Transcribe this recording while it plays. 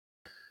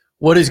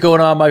What is going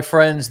on, my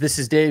friends? This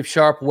is Dave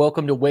Sharp.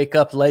 Welcome to Wake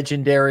Up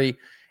Legendary.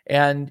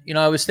 And,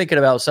 I was thinking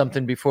about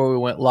something before we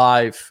went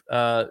live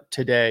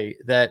today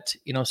that,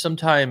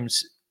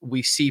 sometimes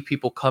we see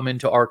people come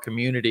into our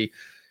community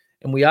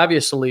and we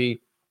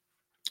obviously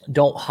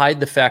don't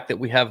hide the fact that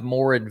we have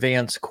more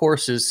advanced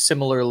courses,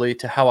 similarly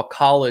to how a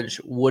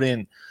college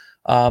wouldn't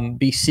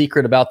be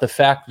secret about the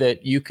fact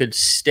that you could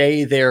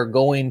stay there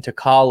going to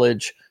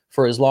college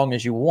for as long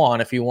as you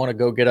want. If you want to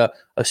go get a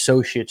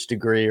associate's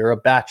degree or a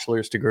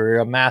bachelor's degree or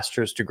a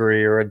master's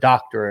degree or a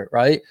doctorate,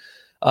 right?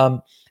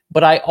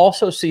 But I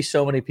also see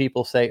so many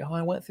people say, "Oh,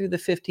 I went through the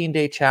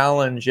 15-day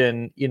challenge,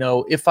 and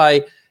if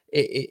I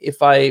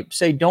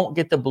say don't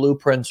get the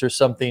blueprints or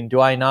something, do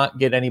I not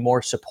get any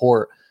more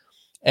support?"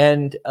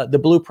 And the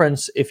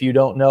blueprints, if you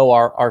don't know,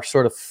 are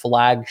sort of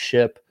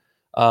flagship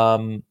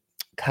kind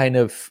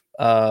of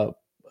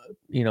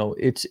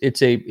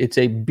it's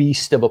a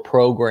beast of a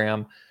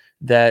program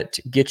that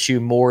gets you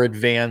more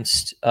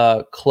advanced,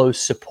 close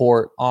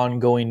support,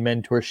 ongoing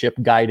mentorship,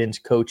 guidance,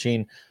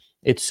 coaching.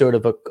 It's sort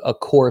of a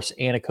course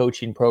and a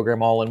coaching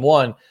program all in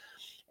one.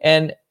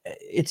 And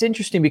it's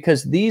interesting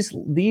because these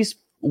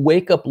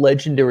wake up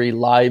legendary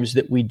lives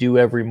that we do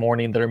every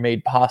morning that are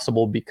made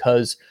possible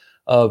because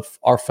of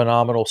our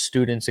phenomenal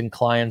students and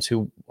clients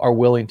who are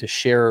willing to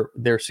share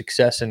their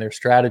success and their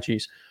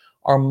strategies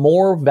are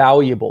more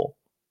valuable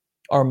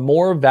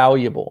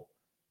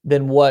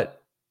than what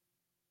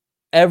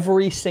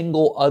every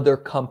single other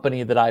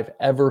company that I've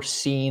ever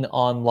seen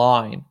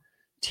online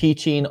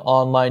teaching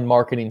online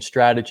marketing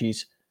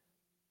strategies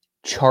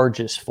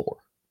charges for.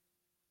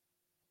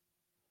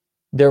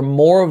 They're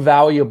more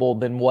valuable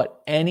than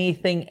what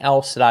anything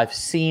else that I've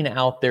seen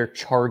out there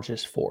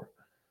charges for.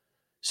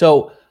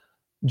 So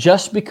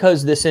just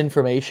because this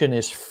information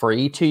is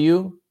free to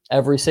you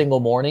every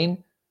single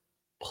morning,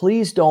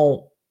 please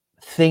don't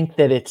think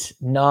that it's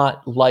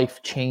not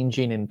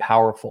life-changing and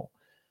powerful.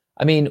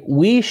 I mean,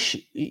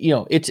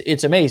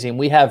 it's amazing.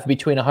 We have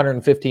between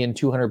 150 and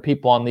 200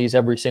 people on these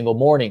every single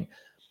morning.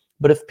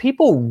 But if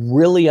people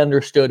really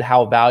understood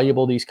how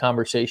valuable these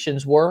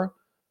conversations were,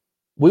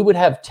 we would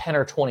have 10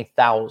 or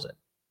 20,000.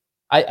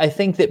 I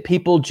think that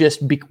people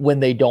just,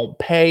 when they don't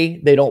pay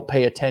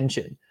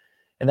attention.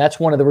 And that's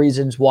one of the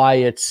reasons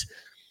why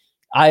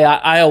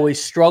I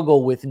always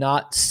struggle with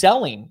not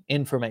selling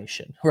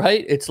information,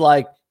 right? It's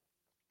like,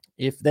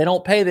 if they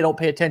don't pay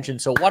attention.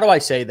 So why do I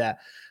say that?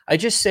 I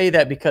just say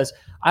that because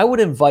I would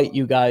invite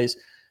you guys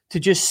to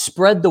just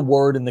spread the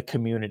word in the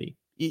community.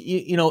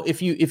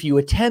 If you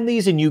attend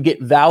these and you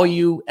get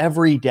value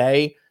every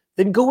day,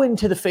 then go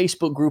into the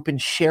Facebook group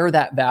and share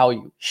that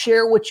value.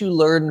 Share what you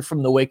learned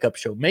from the Wake Up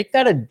Show. Make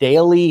that a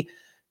daily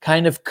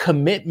kind of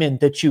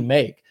commitment that you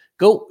make.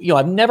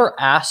 I've never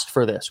asked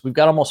for this. We've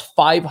got almost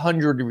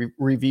 500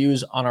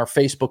 reviews on our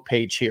Facebook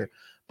page here,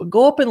 but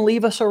go up and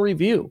leave us a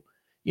review.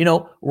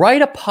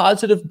 Write a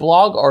positive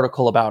blog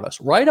article about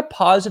us. Write a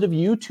positive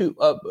YouTube,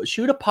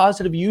 shoot a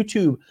positive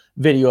YouTube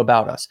video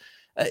about us.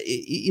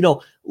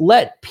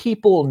 Let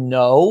people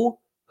know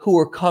who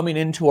are coming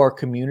into our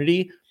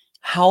community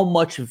how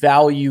much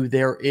value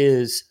there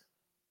is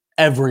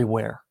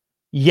everywhere.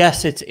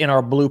 Yes, it's in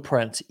our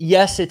blueprints.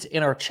 Yes, it's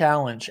in our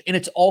challenge. And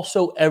it's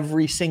also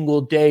every single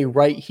day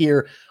right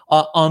here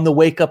on the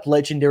Wake Up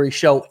Legendary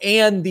Show.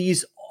 And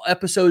these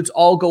episodes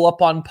all go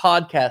up on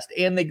podcast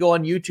and they go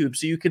on YouTube,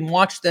 so you can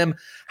watch them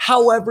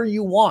however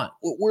you want.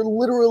 We're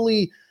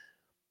literally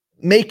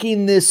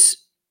making this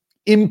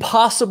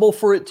impossible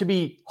for it to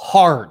be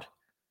hard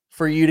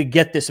for you to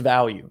get this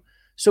value.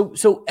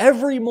 So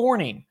every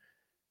morning,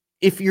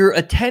 if you're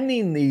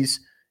attending these,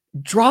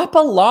 drop a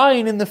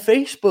line in the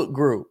Facebook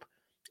group.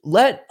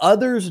 Let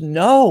others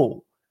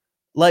know,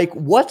 like,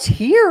 what's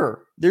here.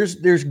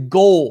 There's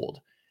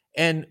gold.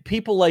 And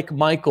people like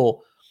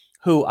Michael,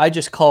 who I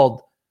just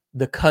called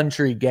the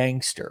country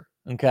gangster.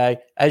 Okay.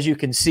 As you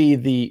can see,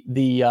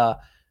 the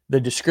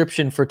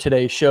description for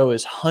today's show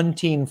is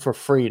hunting for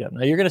freedom.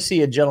 Now you're going to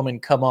see a gentleman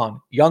come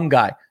on, young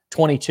guy,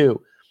 22,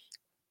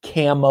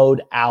 camoed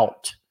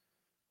out.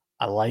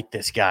 I like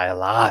this guy a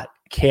lot.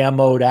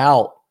 Camoed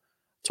out.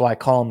 That's why I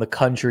call him the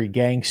country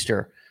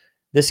gangster.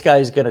 This guy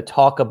is going to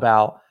talk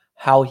about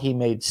how he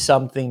made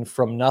something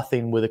from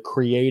nothing with a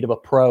creative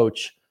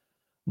approach,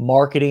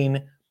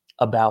 marketing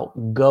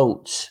about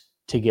goats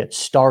to get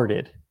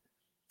started,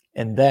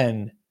 and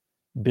then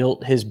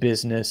built his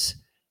business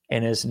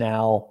and is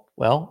now,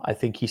 well, I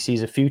think he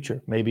sees a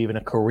future, maybe even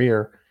a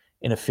career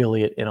in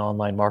affiliate in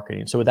online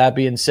marketing. So with that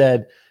being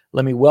said,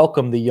 let me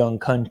welcome the young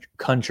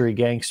country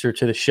gangster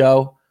to the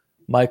show.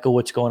 Michael,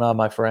 what's going on,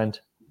 my friend?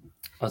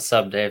 What's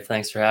up, Dave?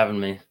 Thanks for having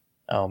me.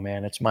 Oh,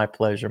 man, it's my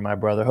pleasure, my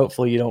brother.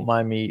 Hopefully you don't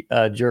mind me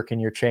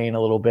jerking your chain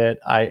a little bit.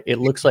 It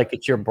looks like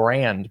it's your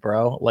brand,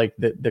 bro, like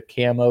the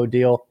camo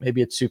deal.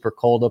 Maybe it's super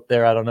cold up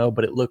there. I don't know,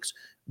 but it looks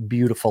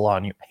beautiful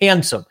on you.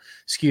 Handsome.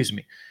 Excuse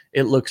me.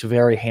 It looks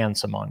very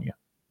handsome on you.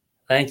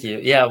 Thank you.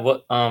 Yeah,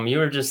 what you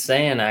were just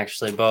saying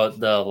actually about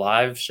the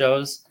live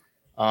shows.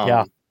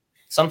 Yeah.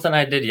 Something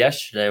I did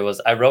yesterday was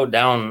I wrote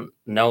down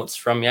notes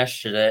from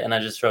yesterday and I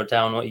just wrote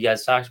down what you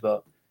guys talked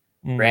about.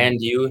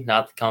 brand you,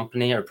 not the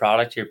company or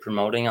product you're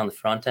promoting on the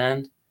front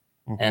end.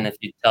 And Mm-hmm. if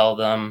you tell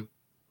them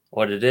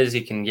what it is,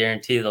 you can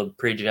guarantee they'll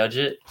prejudge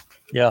it.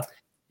 Yeah.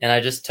 And I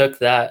just took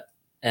that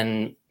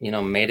and,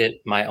 made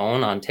it my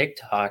own on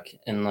TikTok.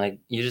 And like,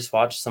 you just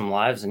watch some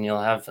lives and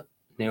you'll have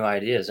new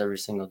ideas every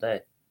single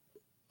day.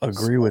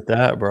 Agree with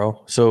that,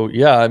 bro. So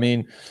yeah, I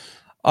mean,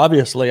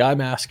 obviously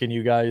I'm asking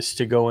you guys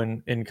to go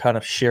and kind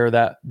of share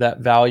that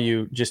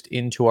value just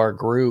into our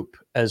group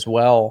as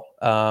well.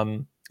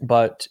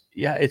 But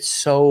yeah, it's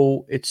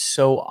so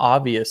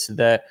obvious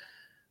that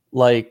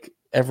like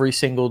every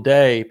single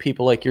day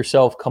people like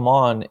yourself come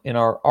on and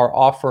are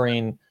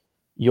offering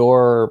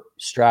your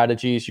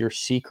strategies, your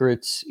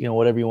secrets,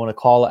 whatever you want to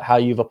call it, how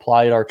you've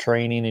applied our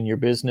training in your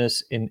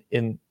business,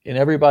 in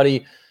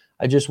everybody.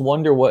 I just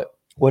wonder what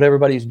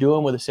everybody's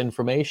doing with this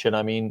information.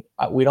 I mean,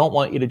 we don't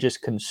want you to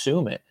just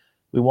consume it.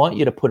 We want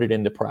you to put it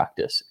into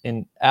practice.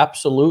 And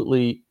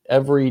absolutely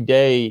every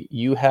day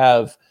you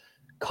have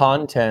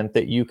content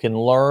that you can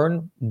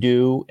learn,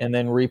 do, and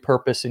then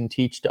repurpose and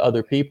teach to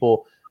other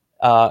people.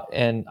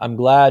 And I'm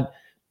glad,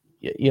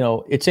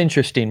 it's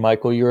interesting,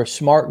 Michael. You're a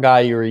smart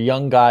guy. You're a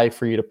young guy.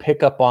 For you to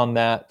pick up on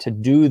that, to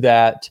do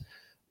that,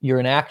 you're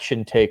an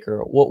action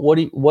taker.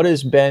 What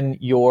has been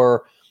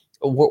your?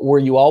 Were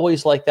you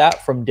always like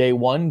that from day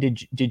one?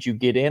 Did you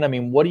get in? I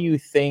mean, what do you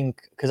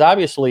think? Because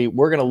obviously,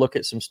 we're going to look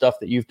at some stuff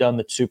that you've done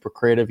that's super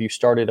creative. You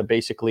started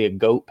basically a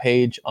goat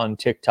page on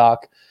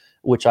TikTok,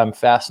 which I'm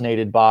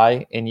fascinated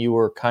by, and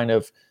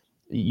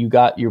you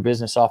got your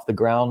business off the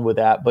ground with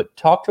that. But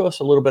talk to us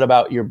a little bit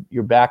about your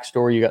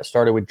backstory. You got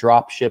started with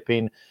drop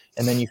shipping,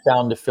 and then you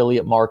found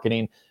affiliate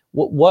marketing.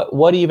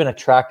 What even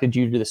attracted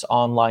you to this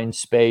online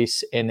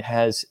space, and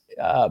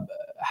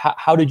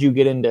how did you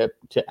get into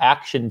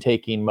action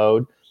taking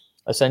mode,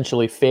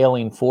 essentially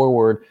failing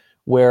forward?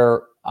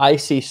 Where I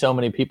see so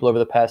many people over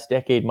the past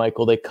decade,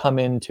 Michael, they come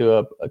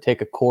into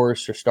take a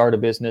course or start a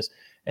business,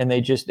 and they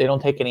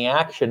don't take any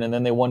action, and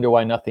then they wonder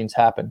why nothing's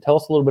happened. Tell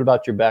us a little bit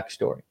about your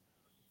backstory.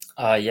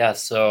 Yeah,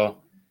 so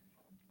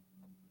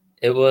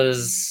it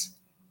was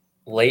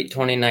late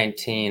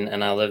 2019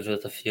 and I lived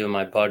with a few of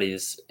my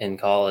buddies in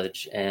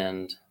college,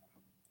 and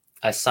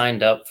I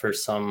signed up for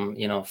some,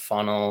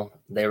 funnel.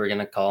 They were going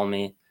to call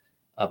me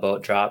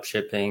about drop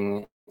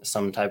shipping,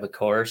 some type of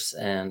course.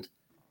 And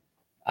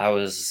I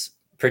was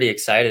pretty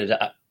excited,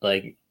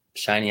 like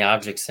shiny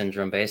object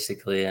syndrome,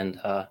 basically. And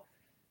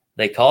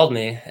they called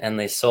me and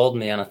they sold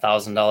me on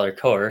 $1,000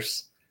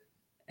 course.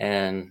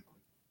 And,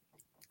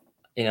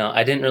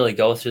 I didn't really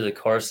go through the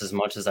course as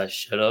much as I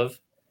should have.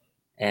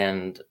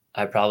 And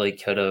I probably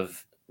could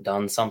have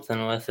done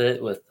something with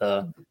it, with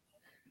the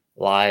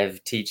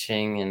live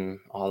teaching and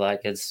all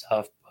that good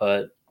stuff,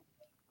 but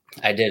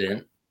I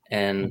didn't.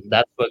 And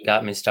that's what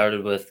got me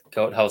started with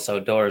Goat House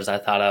Outdoors. I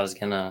thought I was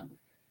going to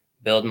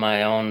build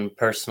my own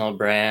personal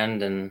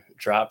brand and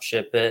drop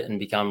ship it and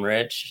become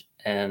rich.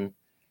 And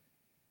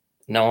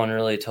no one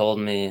really told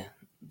me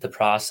the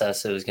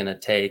process it was going to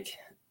take.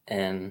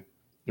 And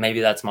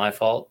maybe that's my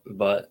fault,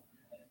 but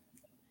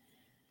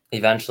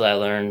eventually I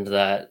learned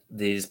that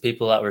these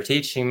people that were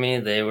teaching me,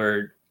 they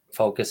were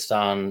focused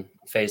on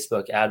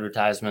Facebook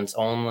advertisements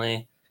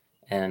only.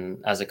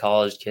 And as a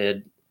college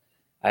kid,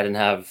 I didn't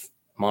have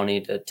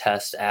money to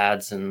test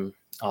ads and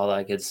all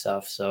that good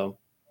stuff. So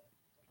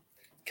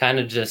kind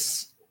of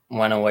just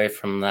went away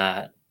from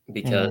that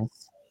because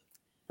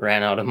Mm-hmm.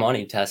 ran out of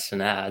money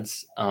testing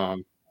ads.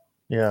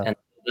 Yeah. And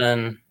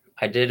then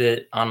I did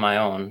it on my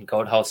own,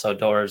 Goat House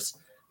Outdoors,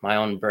 my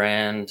own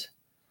brand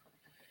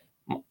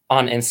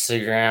on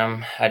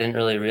Instagram. I didn't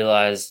really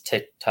realize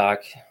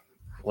TikTok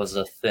was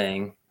a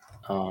thing.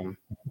 Um,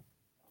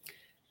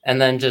 and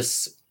then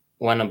just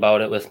went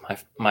about it with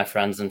my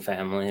friends and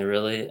family,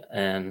 really,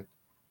 and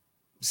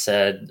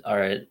said, all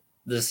right,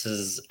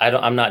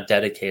 I'm not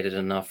dedicated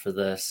enough for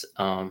this.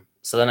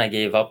 So then I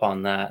gave up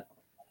on that.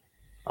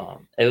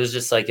 It was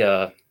just like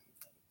a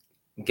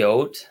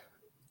goat.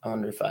 I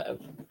wonder if I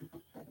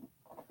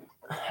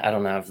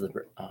don't have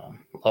the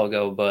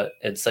logo, but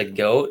it's a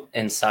goat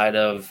inside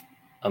of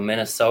a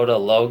Minnesota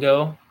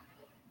logo.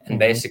 And Mm-hmm.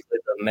 basically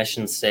the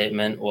mission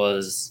statement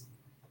was,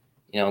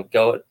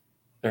 goat,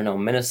 or no,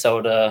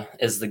 Minnesota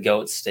is the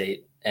goat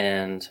state,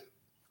 and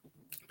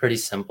pretty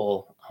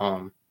simple.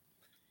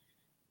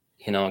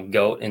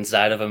 Goat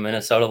inside of a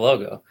Minnesota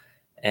logo.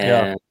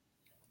 Yeah.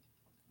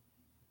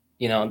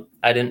 And,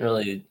 I didn't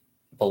really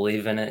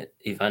believe in it.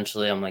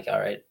 Eventually, I'm like, all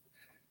right,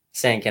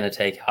 this ain't going to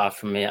take off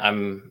for me.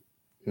 I'm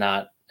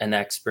not an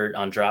expert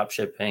on drop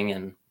shipping.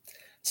 And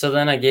so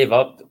then I gave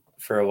up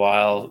for a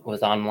while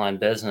with online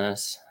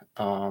business.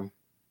 And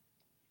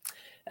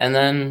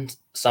then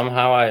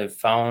somehow I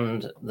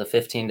found the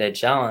 15-day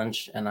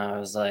challenge, and I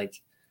was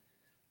like,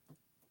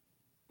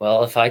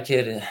 well, if I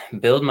could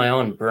build my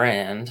own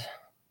brand,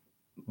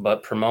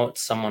 but promote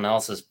someone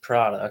else's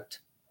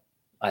product,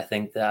 I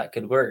think that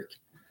could work.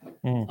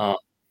 Mm. Uh,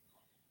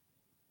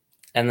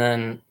 and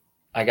then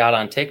I got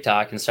on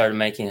TikTok and started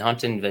making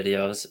hunting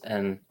videos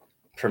and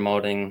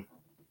promoting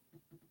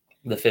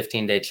the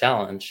 15-day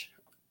challenge.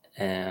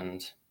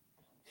 And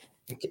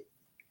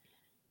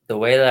the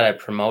way that I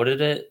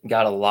promoted it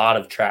got a lot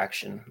of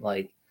traction.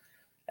 Like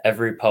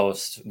every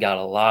post got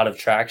a lot of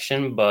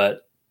traction,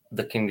 but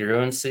the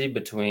congruency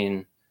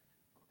between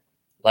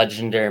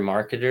legendary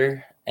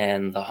marketer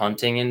and the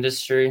hunting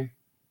industry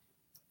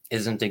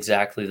isn't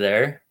exactly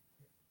there.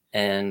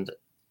 And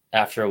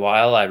after a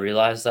while, I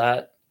realized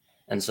that.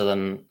 And so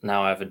then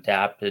now I've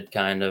adapted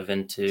kind of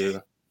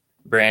into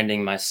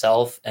branding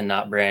myself and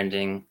not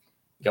branding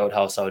Goat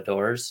House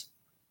Outdoors.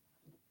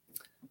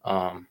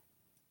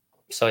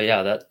 So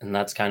yeah,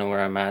 that's kind of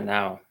where I'm at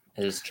now,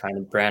 is trying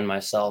to brand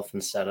myself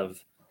instead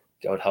of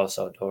Goat House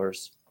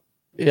Outdoors.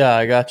 Yeah,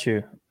 I got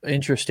you.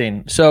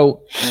 Interesting.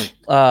 So,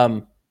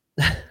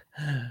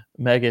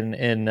 Megan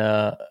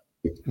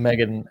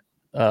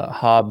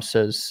Hobbs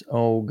says,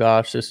 "Oh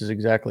gosh, this is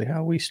exactly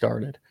how we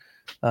started."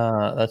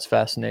 That's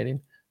fascinating.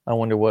 I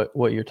wonder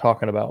what you're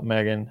talking about,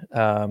 Megan.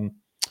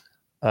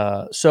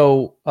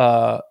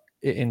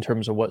 In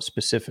terms of what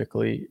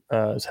specifically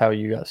is how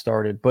you got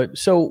started, but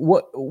so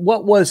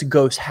what was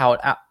Ghost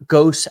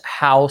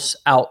House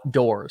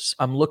Outdoors?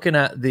 I'm looking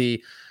at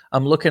the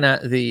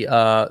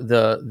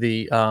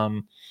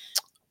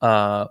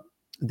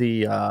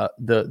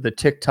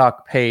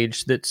TikTok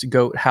page that's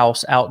Goat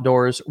House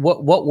Outdoors.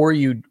 What were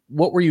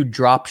you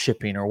drop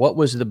shipping, or what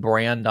was the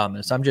brand on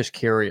this? I'm just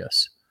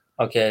curious.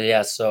 Okay,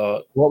 yeah.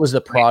 So what was the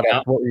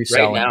product? What were you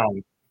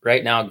selling?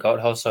 Right now,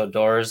 Goat House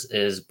Outdoors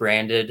is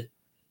branded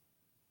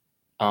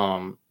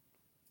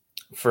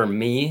for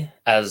me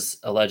as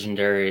a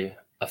legendary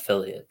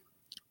affiliate.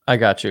 I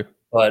got you.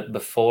 But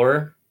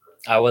before,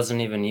 I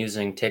wasn't even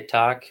using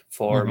TikTok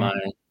for my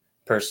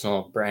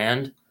personal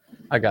brand.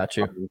 I got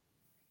you.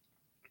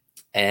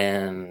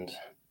 And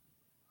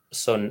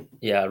so,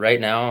 yeah,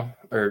 right now,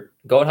 or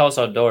Goat House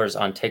Outdoors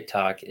on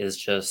TikTok is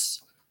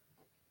just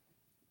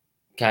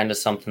kind of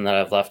something that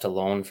I've left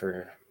alone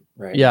for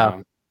right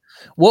now.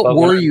 What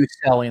were you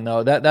selling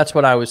though? That's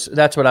what I was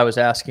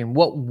asking.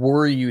 What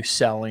were you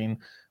selling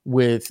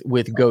with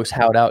Ghost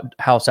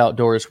House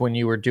Outdoors when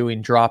you were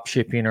doing drop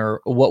shipping,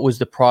 or what was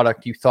the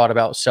product you thought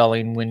about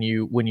selling when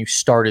you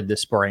started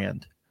this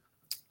brand?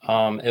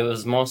 It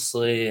was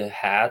mostly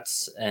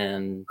hats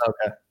and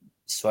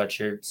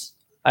sweatshirts.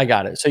 I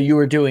got it. So you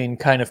were doing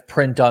kind of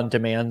print on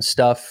demand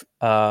stuff.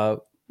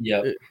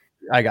 Yeah.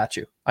 I got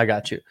you.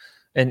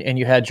 And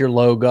you had your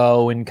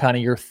logo and kind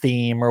of your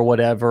theme or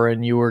whatever,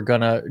 and you were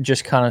gonna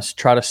just kind of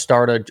try to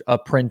start a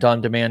print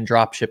on demand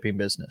drop shipping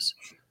business.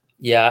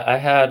 Yeah, I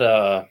had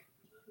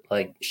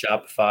like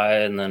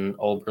Shopify and then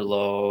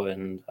Oberlo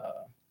and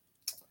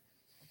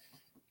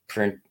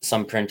print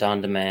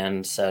on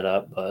demand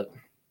setup, but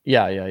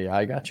yeah,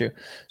 I got you.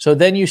 So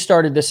then you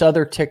started this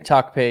other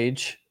TikTok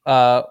page,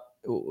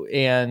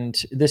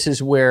 and this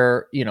is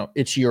where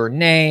it's your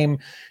name.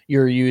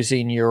 You're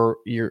using your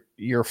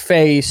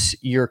face.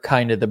 You're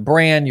kind of the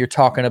brand. You're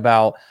talking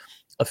about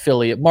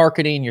affiliate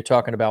marketing. You're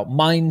talking about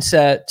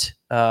mindset.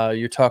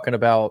 You're talking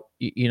about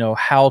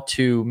how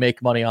to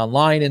make money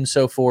online and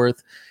so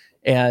forth.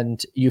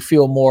 And you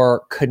feel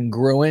more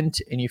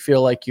congruent, and you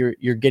feel like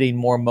you're getting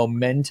more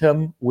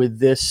momentum with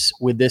this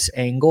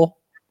angle.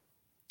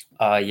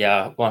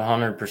 Yeah,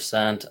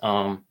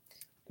 100%.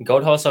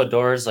 Goat House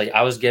Outdoors, like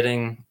I was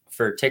getting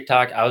for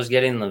TikTok, I was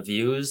getting the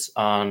views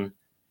on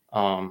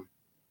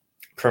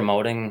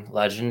promoting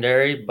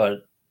Legendary,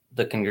 but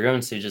the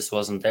congruency just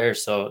wasn't there.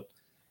 So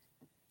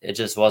it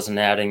just wasn't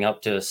adding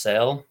up to a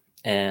sale.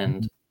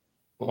 And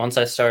once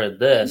I started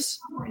this,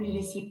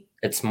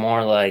 it's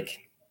more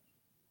like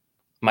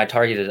my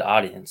targeted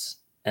audience.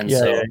 And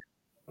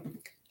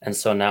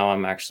so now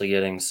I'm actually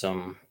getting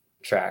some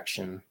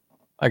traction.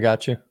 I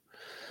got you.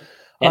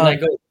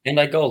 And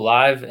I go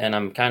live, and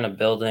I'm kind of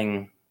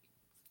building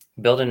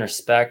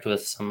respect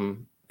with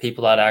some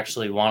people that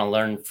actually want to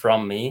learn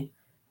from me.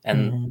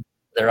 And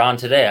they're on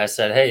today. I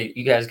said, "Hey,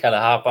 you guys got to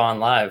hop on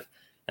live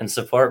and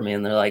support me."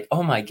 And they're like,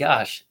 "Oh my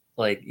gosh,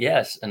 like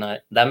yes." And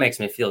that makes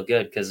me feel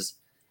good, because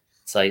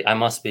it's like I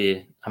must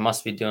be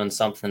doing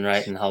something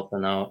right and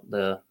helping out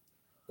the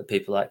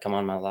people that come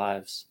on my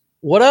lives.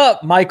 What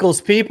up,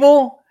 Michael's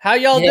people? How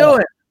y'all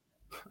doing?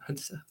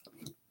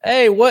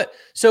 Hey, what?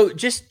 So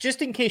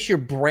just in case you're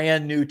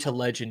brand new to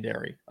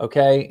Legendary,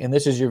 okay, and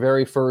this is your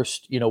very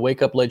first,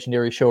 Wake Up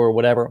Legendary show or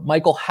whatever,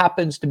 Michael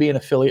happens to be an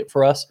affiliate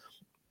for us.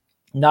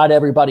 Not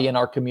everybody in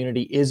our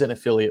community is an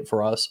affiliate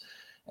for us.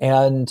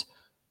 And,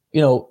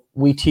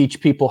 we teach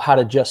people how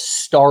to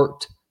just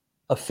start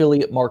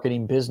affiliate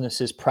marketing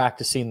businesses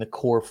practicing the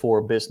core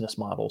 4 business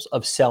models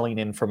of selling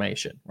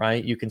information,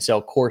 right? You can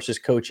sell courses,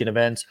 coaching,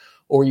 events,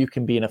 or you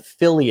can be an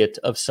affiliate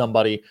of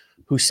somebody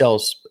who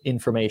sells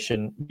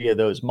information via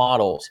those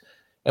models.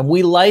 And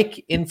we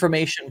like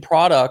information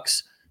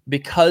products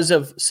because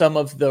of some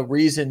of the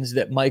reasons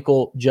that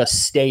Michael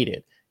just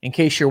stated. In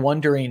case you're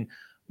wondering,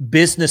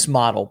 business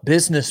model,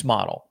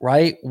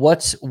 right?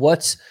 What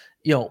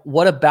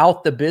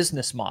about the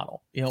business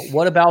model?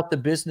 What about the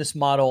business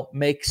model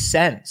makes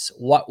sense?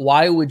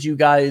 Why would you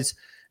guys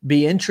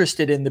be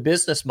interested in the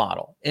business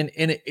model? And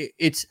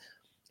it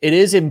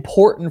is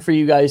important for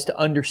you guys to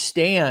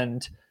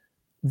understand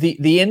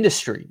the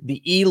industry,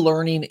 the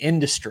e-learning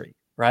industry,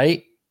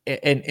 right?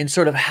 And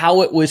sort of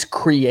how it was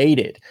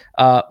created.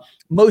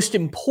 Most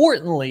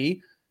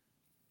importantly,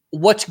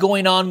 what's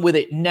going on with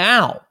it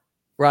now,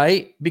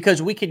 right?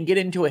 Because we can get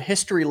into a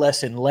history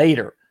lesson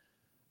later,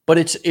 but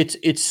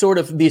it's sort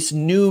of this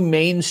new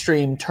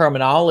mainstream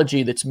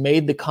terminology that's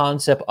made the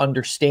concept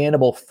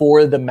understandable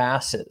for the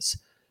masses.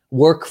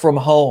 Work from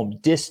home,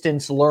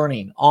 distance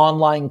learning,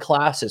 online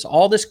classes,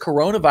 all this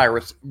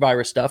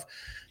coronavirus stuff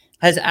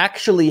has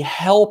actually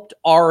helped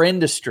our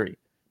industry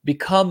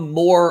become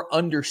more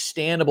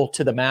understandable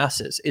to the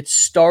masses. It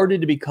started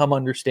to become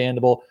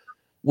understandable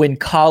when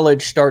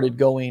college started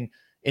going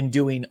and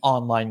doing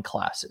online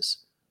classes.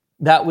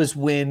 That was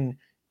when,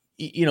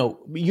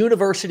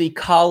 university,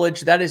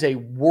 college, that is a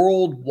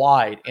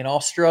worldwide. In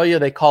Australia,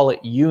 they call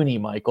it uni,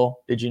 Michael.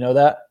 Did you know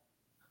that?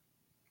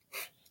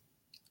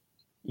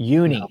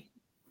 Uni. No.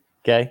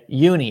 Okay.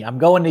 Uni. I'm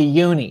going to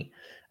uni.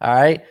 All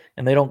right.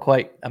 And they don't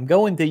quite, I'm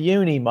going to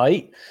uni,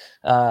 mate.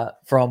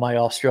 For all my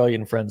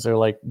Australian friends, they're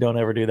like, don't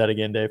ever do that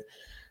again, Dave.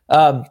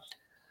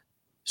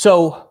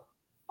 So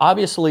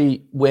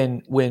obviously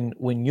when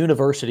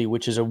university,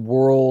 which is a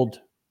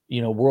worldwide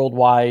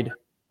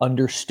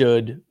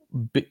understood,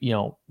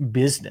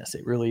 business,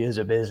 it really is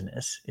a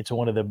business. It's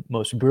one of the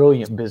most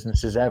brilliant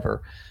businesses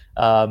ever.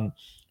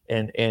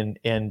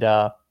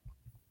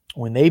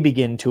 When they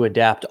begin to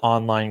adapt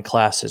online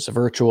classes,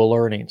 virtual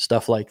learning,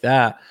 stuff like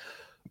that,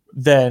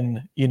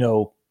 then,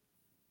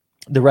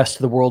 the rest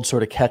of the world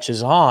sort of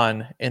catches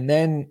on. And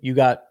then you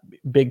got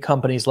big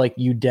companies like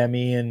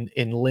Udemy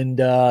and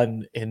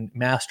Lynda and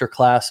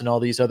Masterclass and all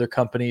these other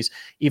companies.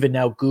 Even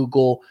now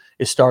Google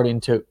is starting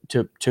to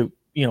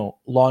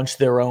launch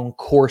their own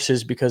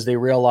courses because they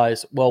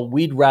realize, well,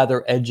 we'd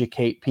rather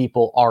educate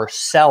people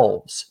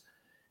ourselves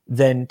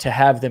than to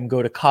have them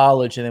go to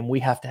college and then we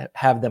have to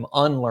have them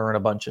unlearn a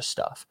bunch of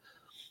stuff.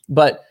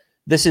 But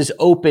this has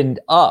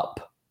opened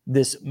up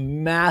this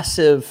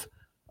massive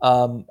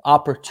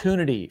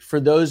opportunity for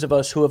those of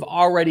us who have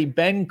already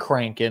been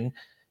cranking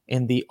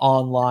in the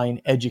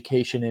online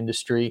education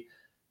industry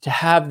to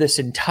have this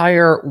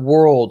entire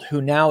world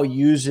who now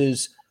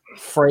uses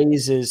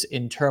phrases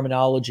in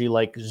terminology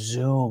like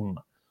Zoom,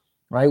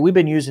 right? We've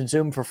been using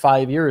Zoom for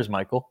 5 years,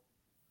 Michael,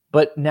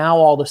 but now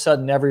all of a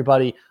sudden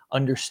everybody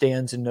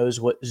understands and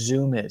knows what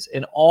Zoom is.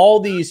 And all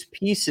these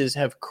pieces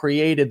have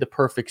created the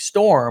perfect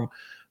storm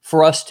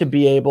for us to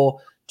be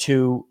able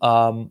to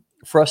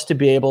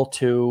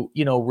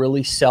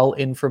really sell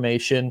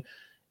information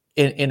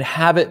and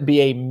have it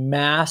be a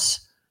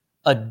mass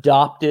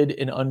adopted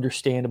and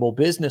understandable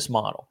business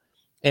model.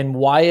 And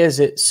why is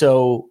it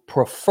so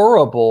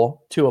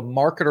preferable to a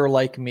marketer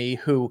like me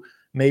who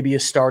maybe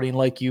is starting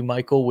like you,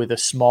 Michael, with a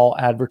small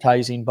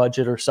advertising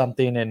budget or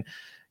something? And,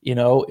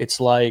 it's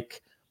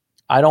like,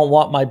 I don't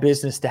want my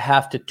business to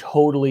have to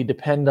totally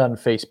depend on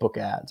Facebook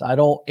ads.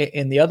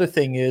 And the other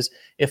thing is,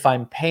 if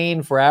I'm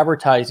paying for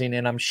advertising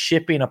and I'm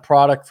shipping a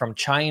product from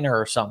China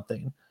or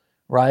something,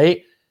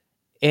 right?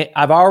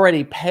 I've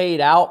already paid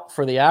out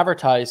for the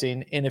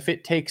advertising. And if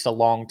it takes a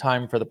long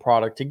time for the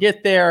product to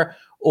get there,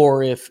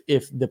 or if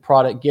the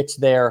product gets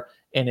there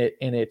and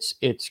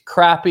it's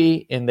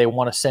crappy and they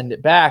want to send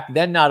it back,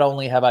 then not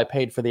only have I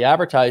paid for the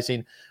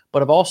advertising,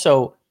 but I've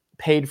also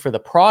paid for the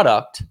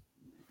product.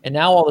 And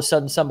now all of a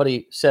sudden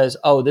somebody says,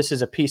 oh, this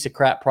is a piece of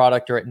crap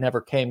product, or it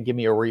never came, give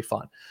me a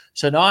refund.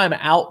 So now I'm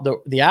out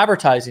the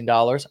advertising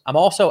dollars. I'm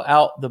also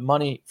out the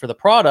money for the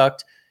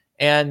product.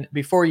 And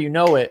before you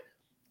know it,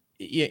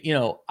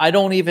 I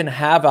don't even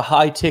have a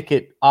high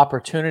ticket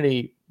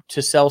opportunity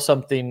to sell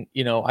something.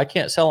 I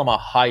can't sell them a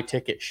high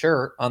ticket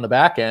shirt on the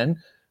back end,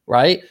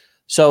 right?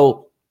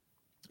 So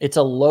it's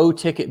a low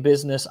ticket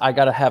business. I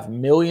got to have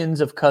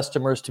millions of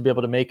customers to be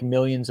able to make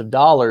millions of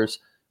dollars.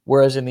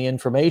 Whereas in the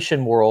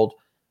information world,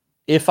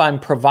 if I'm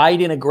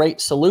providing a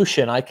great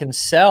solution, I can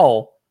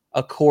sell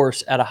a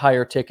course at a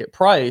higher ticket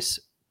price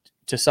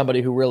to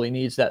somebody who really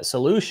needs that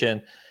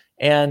solution.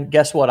 And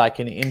guess what? I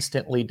can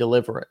instantly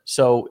deliver it.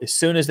 So as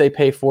soon as they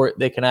pay for it,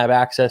 they can have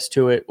access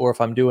to it. Or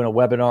if I'm doing a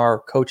webinar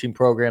coaching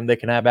program, they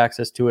can have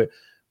access to it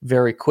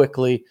very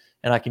quickly.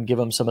 And I can give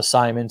them some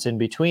assignments in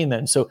between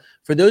then. So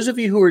for those of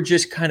you who are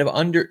just kind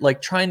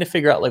of trying to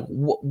figure out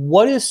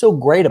what is so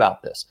great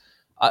about this?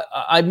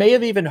 I may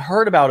have even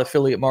heard about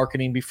affiliate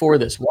marketing before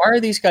this. Why are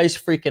these guys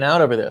freaking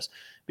out over this?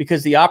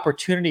 Because the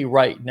opportunity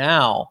right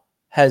now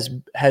has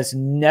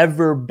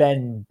never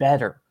been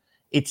better.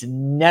 It's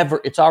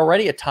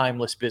already a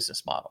timeless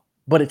business model,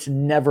 but it's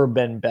never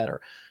been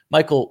better.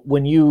 Michael,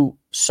 when you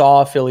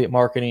saw affiliate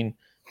marketing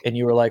and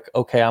you were like,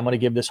 okay, I'm going to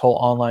give this whole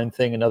online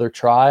thing another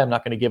try, I'm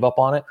not going to give up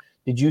on it.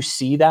 Did you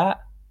see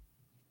that?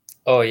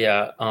 Oh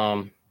yeah.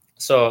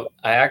 So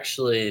I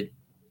actually,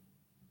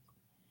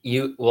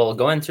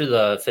 going through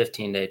the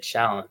 15-day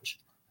challenge,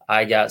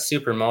 I got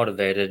super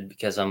motivated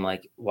because I'm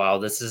like, wow,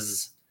 this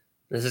is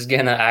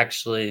going to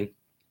actually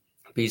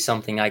be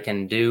something I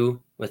can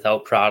do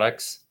without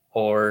products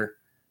or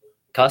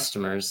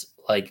customers.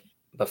 Like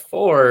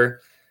before,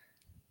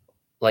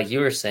 like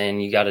you were saying,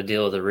 you got to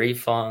deal with the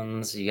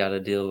refunds, you got to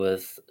deal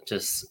with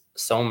just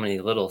so many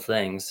little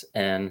things.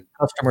 And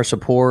Customer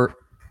support,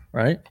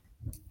 right?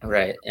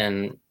 right.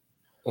 And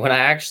when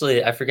I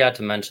forgot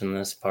to mention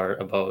this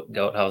part about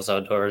Goat House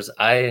Outdoors.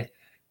 I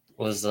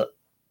was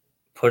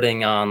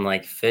putting on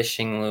like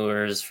fishing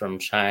lures from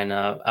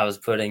China. I was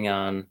putting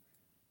on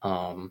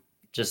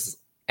just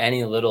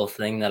any little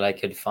thing that I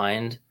could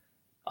find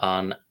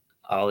on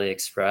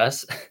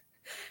AliExpress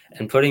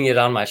and putting it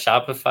on my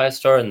Shopify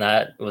store. And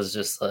that was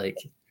just like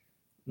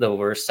the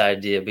worst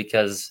idea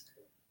because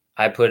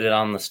I put it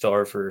on the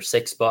store for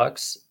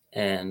 $6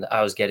 and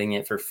I was getting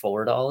it for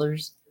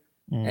 $4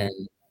 and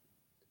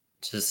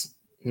just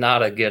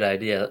not a good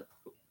idea.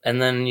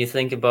 And then you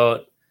think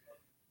about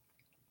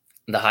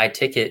the high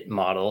ticket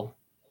model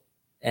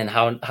and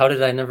how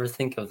did I never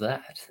think of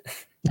that?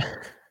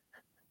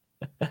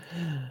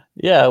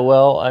 Yeah,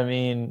 well, I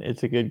mean,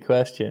 it's a good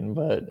question,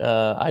 but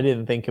I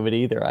didn't think of it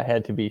either. I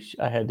had to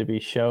be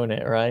shown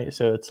it, right?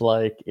 So it's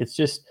like it's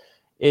just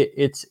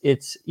it's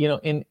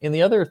and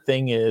the other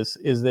thing is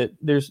that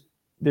there's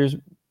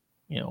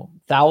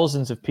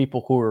thousands of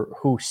people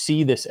who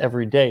see this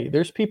every day.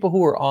 There's people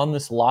who are on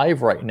this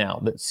live right now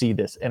that see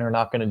this and are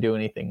not going to do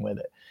anything with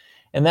it.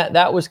 And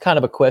that was kind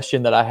of a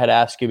question that I had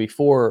asked you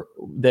before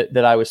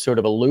that I was sort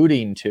of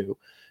alluding to,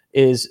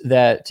 is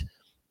that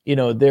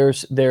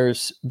there's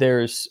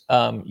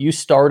you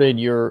started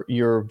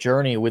your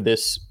journey with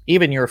this,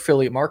 even your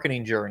affiliate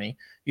marketing journey.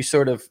 You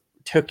sort of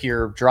took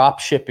your drop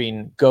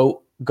shipping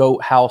goat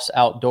house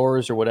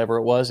outdoors or whatever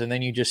it was, and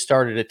then you just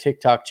started a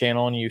TikTok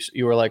channel, and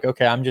you were like,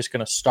 okay, I'm just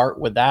going to start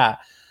with that.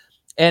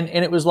 And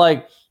it was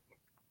like,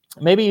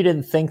 maybe you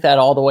didn't think that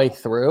all the way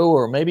through,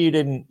 or maybe you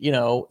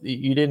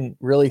didn't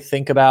really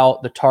think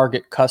about the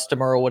target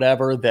customer or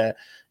whatever, that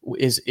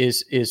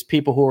is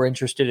people who are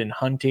interested in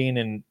hunting.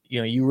 And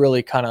you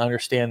really kind of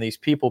understand these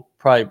people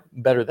probably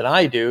better than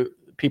I do,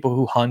 people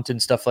who hunt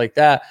and stuff like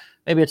that.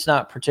 Maybe it's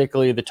not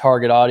particularly the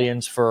target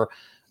audience for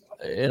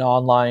an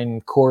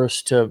online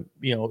course to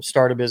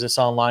start a business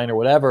online or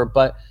whatever,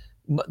 but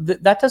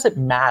that doesn't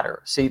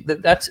matter. See,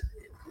 that's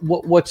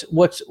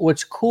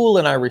what's cool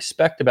and I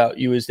respect about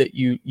you is that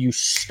you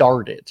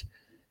started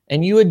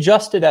and you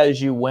adjusted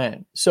as you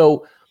went.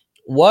 So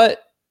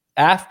what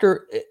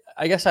after,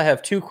 I guess I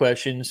have two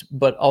questions,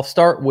 but I'll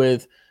start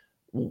with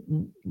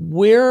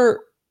where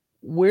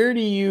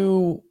do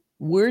you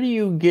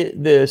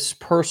get this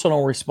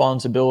personal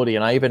responsibility?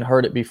 And I even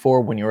heard it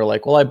before when you were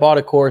like, well, I bought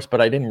a course, but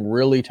I didn't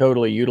really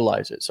totally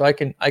utilize it. So I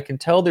can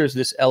tell there's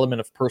this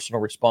element of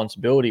personal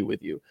responsibility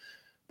with you,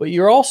 but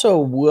you're also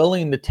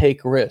willing to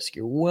take risk.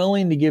 You're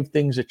willing to give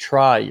things a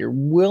try. You're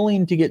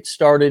willing to get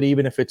started,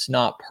 even if it's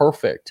not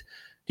perfect.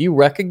 Do you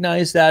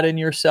recognize that in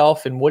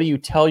yourself? And what do you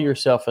tell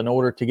yourself in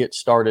order to get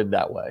started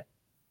that way?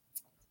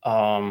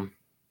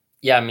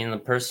 Yeah, I mean, the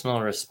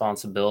personal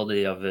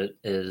responsibility of it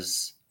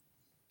is,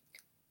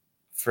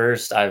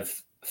 first,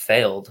 I've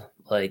failed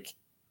like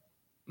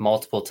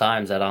multiple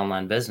times at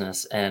online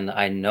business, and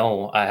I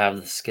know I have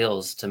the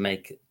skills to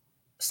make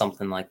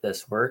something like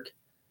this work.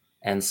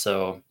 And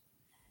so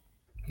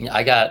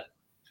I got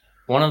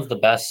one of the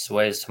best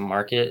ways to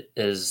market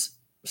is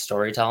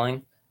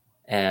storytelling.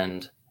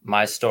 And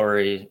my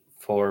story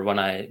for when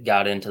I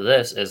got into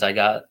this is I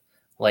got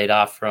laid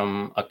off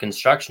from a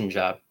construction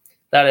job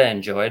that I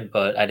enjoyed,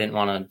 but I didn't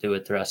want to do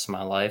it the rest of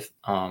my life.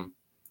 And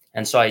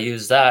so I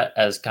used that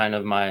as kind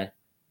of my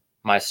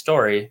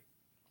story,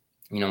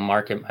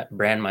 market my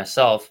brand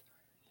myself.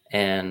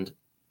 And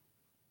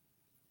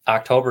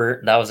that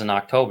was in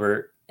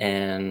October.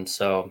 And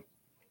so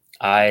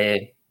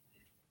I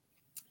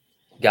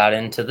got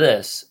into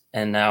this,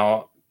 and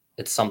now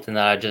it's something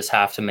that I just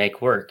have to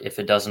make work. If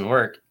it doesn't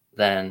work,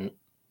 then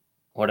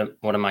what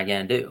am I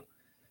going to do?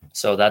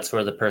 So that's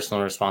where the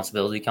personal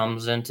responsibility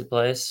comes into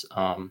place.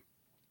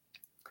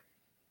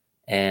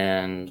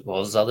 And what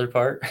was the other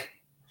part?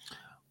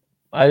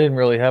 I didn't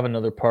really have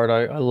another part.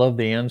 I love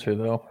the answer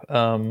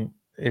though.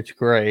 It's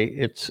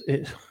great.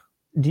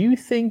 Do you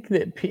think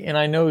that, and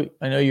I know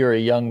you're a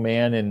young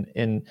man,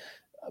 and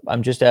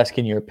I'm just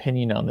asking your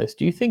opinion on this.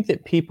 Do you think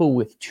that people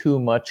with too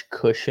much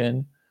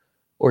cushion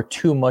or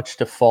too much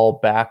to fall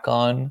back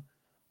on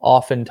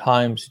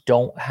oftentimes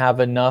don't have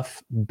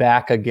enough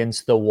back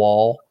against the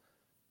wall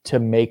to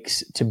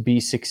be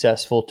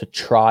successful, to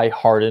try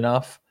hard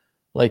enough?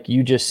 Like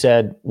you just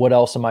said, what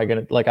else am I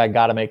going to, like, I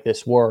got to make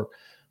this work.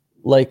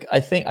 Like, I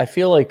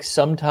feel like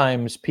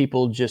sometimes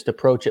people just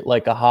approach it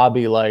like a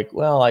hobby, like,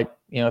 well,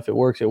 if it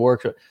works, it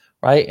works,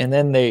 right? And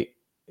then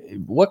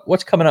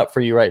what's coming up for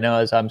you right now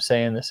as I'm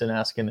saying this and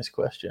asking this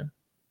question?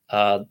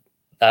 That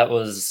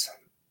was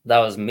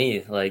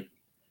me. Like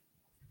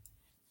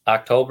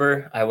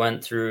October, I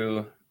went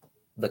through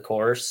the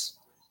course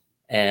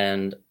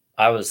and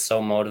I was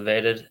so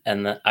motivated.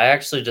 And I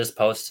actually just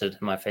posted in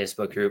my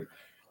Facebook group,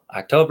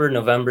 October,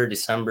 November,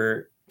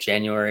 December,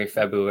 January,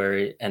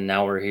 February, and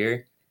now we're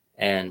here.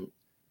 And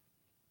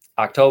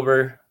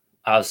October,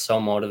 I was so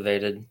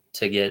motivated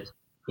to get,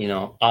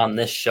 on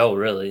this show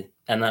really.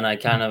 And then I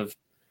kind of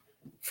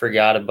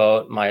forgot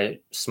about my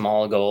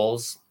small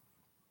goals.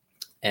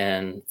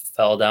 and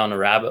fell down a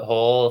rabbit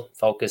hole,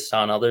 focused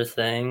on other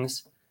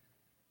things.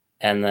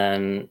 And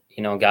then,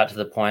 got to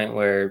the point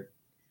where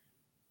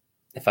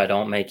if I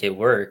don't make it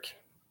work,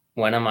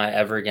 when am I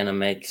ever going to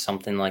make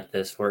something like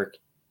this work?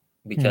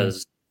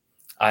 Because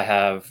I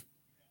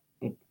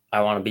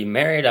want to be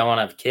married. I want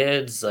to have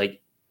kids.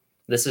 Like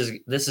this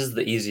is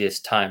the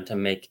easiest time to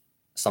make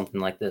something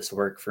like this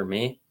work for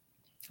me,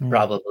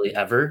 probably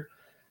ever.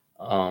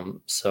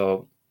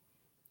 So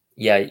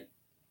yeah,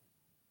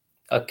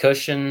 a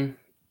cushion.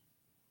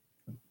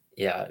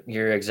 Yeah,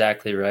 you're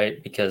exactly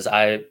right, because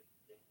I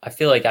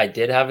feel like I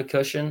did have a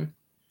cushion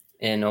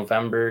in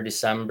November,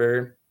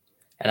 December,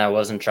 and I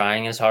wasn't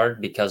trying as hard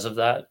because of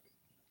that.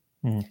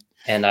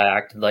 And I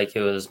acted like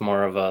it was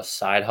more of a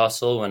side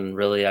hustle when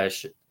really a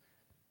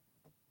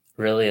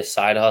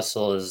side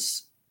hustle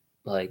is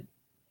like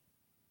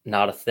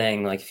not a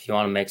thing. Like if you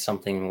want to make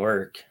something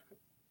work,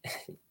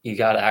 you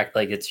got to act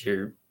like it's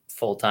your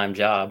full-time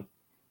job.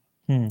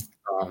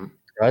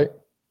 Right.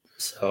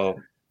 So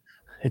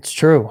it's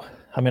true.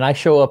 I mean, I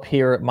show up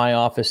here at my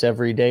office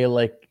every day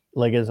like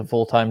as a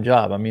full-time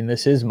job. I mean,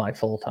 this is my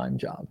full-time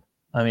job.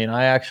 I mean,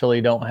 I actually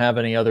don't have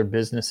any other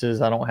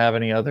businesses. I don't have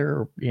any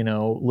other,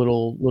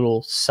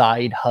 little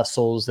side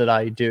hustles that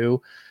I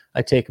do.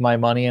 I take my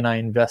money and I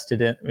invest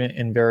it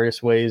in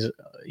various ways,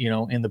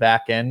 in the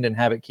back end, and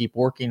have it keep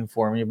working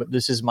for me. But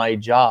this is my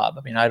job.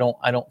 I mean, I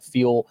don't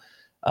feel,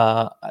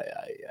 I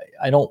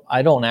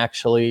don't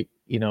actually,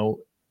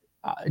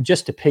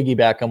 just to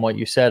piggyback on what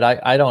you said,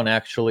 I don't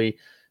actually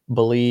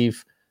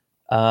believe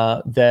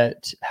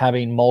that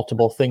having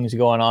multiple things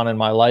going on in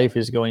my life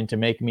is going to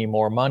make me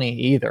more money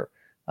either.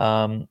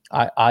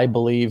 I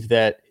believe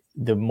that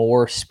the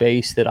more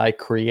space that I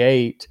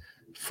create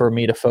for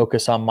me to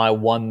focus on my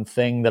one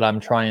thing that I'm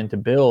trying to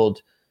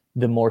build,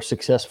 the more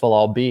successful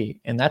I'll be.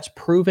 And that's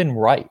proven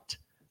right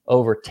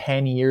over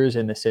 10 years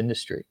in this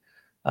industry.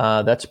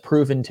 That's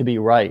proven to be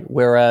right.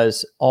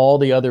 Whereas all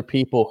the other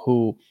people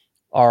who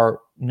are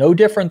no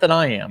different than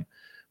I am,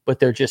 but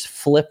they're just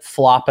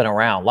flip-flopping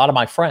around. A lot of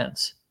my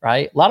friends,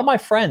 right? A lot of my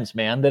friends,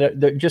 man,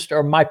 that just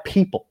are my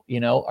people,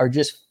 are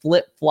just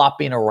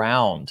flip-flopping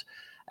around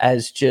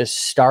as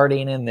just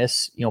starting in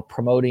this,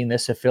 promoting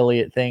this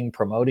affiliate thing,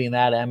 promoting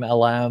that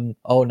MLM.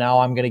 Oh, now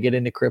I'm going to get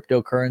into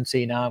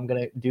cryptocurrency. Now I'm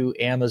going to do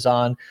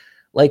Amazon.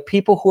 Like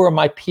people who are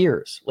my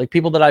peers, like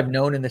people that I've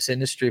known in this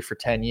industry for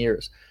 10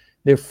 years,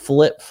 they're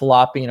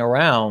flip-flopping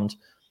around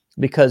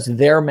because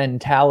their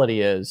mentality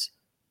is,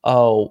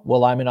 oh,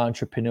 well, I'm an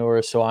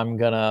entrepreneur, so I'm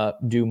going to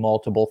do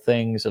multiple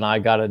things and I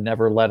got to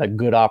never let a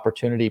good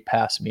opportunity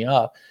pass me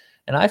up.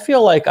 And I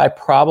feel like I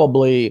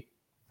probably,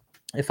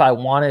 I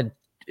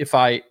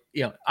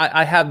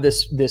have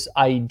this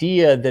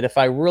idea that if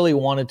I really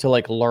wanted to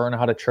like learn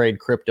how to trade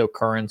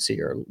cryptocurrency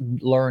or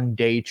learn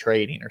day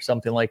trading or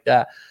something like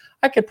that,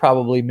 I could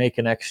probably make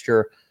an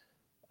extra,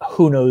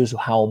 who knows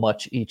how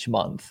much each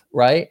month,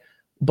 right?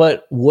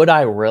 But would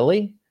I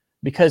really?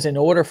 Because in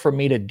order for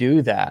me to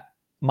do that,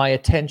 my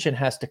attention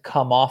has to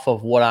come off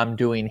of what I'm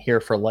doing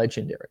here for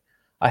Legendary.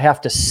 I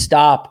have to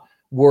stop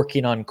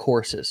working on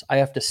courses. I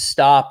have to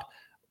stop,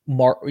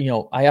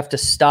 I have to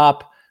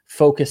stop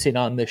focusing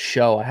on this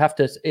show. I have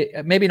to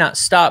maybe not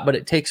stop, but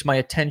it takes my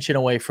attention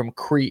away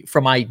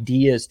from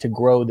ideas to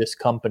grow this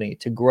company,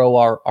 to grow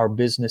our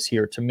business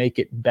here, to make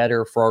it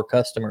better for our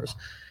customers.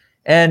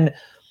 And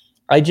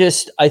I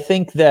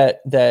think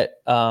that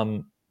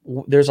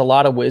there's a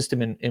lot of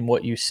wisdom in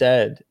what you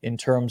said in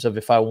terms of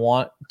if I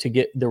want to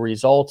get the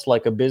results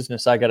like a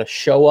business, I got to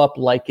show up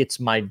like it's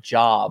my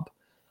job.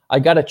 I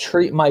got to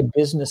treat my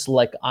business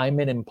like I'm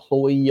an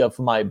employee of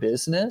my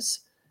business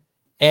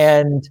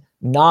and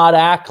not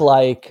act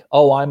like,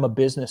 oh, I'm a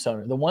business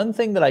owner. The one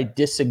thing that I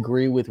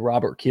disagree with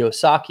Robert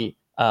Kiyosaki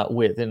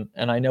with, and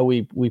I know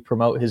we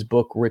promote his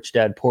book, Rich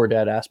Dad, Poor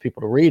Dad, ask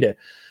people to read it,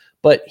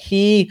 but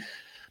he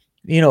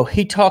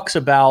talks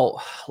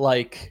about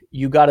like,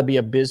 you got to be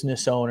a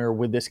business owner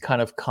with this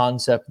kind of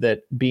concept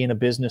that being a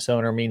business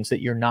owner means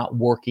that you're not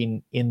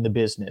working in the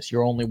business.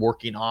 You're only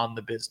working on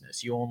the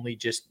business. You only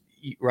just,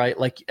 right?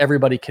 Like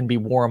everybody can be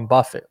Warren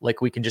Buffett.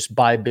 Like we can just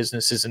buy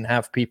businesses and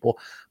have people.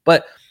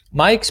 But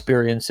my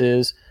experience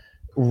is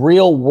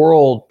real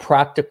world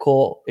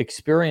practical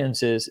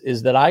experiences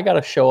is that I got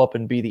to show up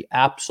and be the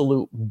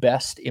absolute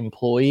best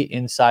employee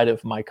inside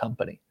of my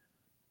company.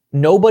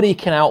 Nobody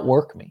can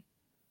outwork me.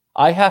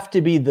 I have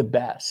to be the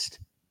best.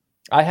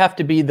 I have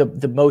to be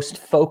the most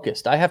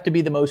focused. I have to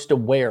be the most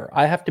aware.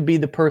 I have to be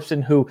the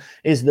person who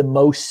is the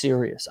most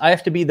serious. I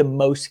have to be the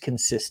most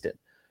consistent,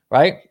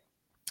 right?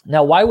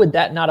 Now, why would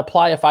that not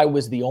apply if I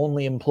was the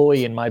only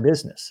employee in my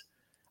business?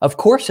 Of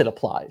course it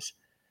applies.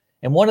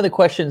 And one of the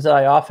questions that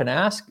I often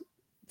ask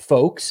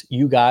folks,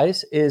 you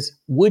guys, is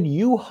would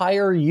you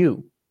hire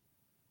you?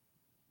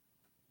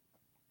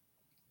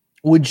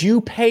 Would you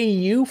pay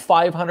you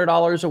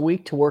 $500 a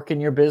week to work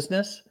in your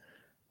business?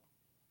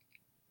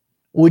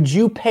 Would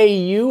you pay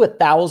you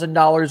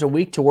 $1,000 a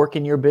week to work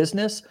in your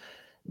business?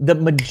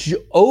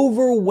 The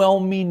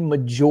overwhelming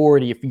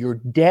majority, if you're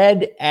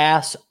dead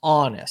ass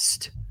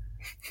honest,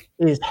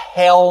 is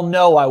hell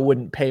no, I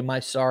wouldn't pay my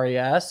sorry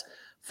ass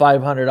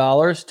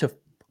 $500 to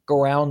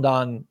go around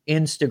on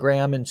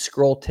Instagram and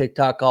scroll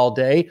TikTok all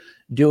day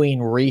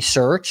doing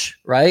research,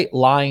 right?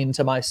 Lying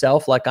to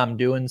myself like I'm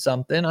doing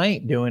something. I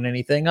ain't doing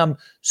anything. I'm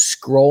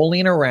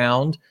scrolling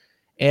around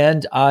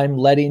and I'm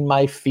letting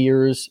my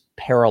fears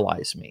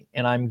paralyze me.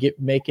 And I'm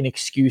making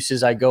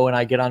excuses. I go and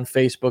I get on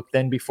Facebook.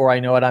 Then before I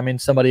know it, I'm in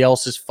somebody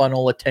else's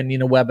funnel,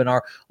 attending a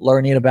webinar,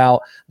 learning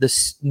about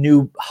this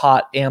new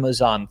hot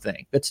Amazon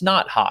thing. That's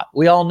not hot.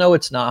 We all know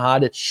it's not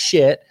hot. It's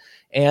shit.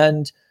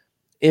 And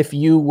if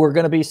you were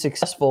going to be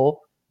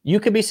successful, you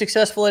could be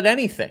successful at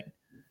anything.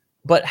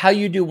 But how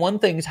you do one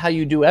thing is how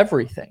you do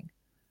everything,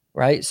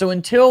 right? So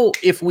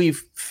if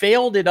we've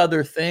failed at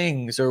other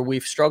things or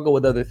we've struggled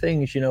with other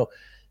things,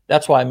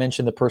 that's why I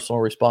mentioned the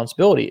personal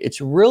responsibility. It's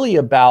really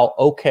about,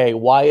 okay,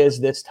 why is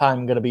this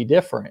time going to be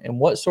different? And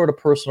what sort of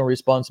personal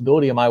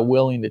responsibility am I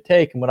willing to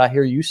take? And what I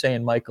hear you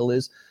saying, Michael,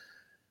 is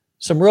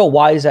some real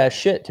wise ass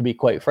shit, to be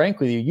quite frank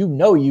with you.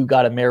 You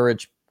got a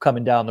marriage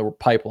coming down the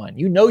pipeline.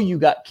 You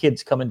got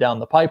kids coming down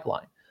the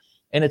pipeline.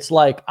 And it's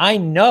like, I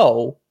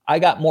know I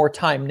got more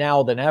time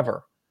now than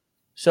ever.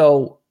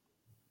 So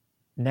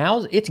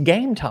now it's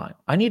game time.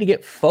 I need to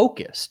get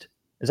focused.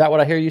 Is that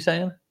what I hear you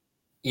saying?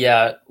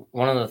 Yeah.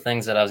 One of the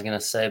things that I was going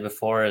to say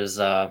before is,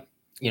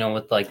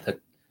 with like the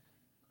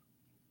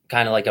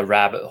kind of like a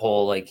rabbit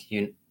hole, like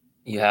you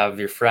have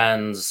your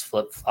friends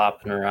flip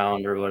flopping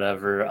around or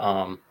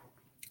whatever.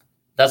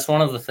 That's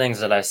one of the things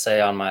that I say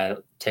on my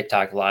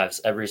TikTok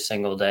lives every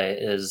single day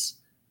is,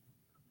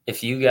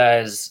 if you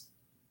guys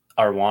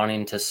are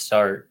wanting to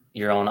start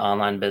your own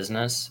online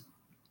business,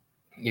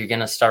 you're going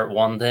to start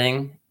one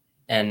thing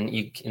and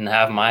you can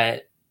have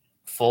my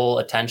full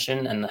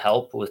attention and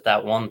help with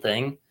that one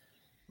thing.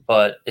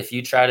 But if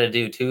you try to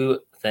do two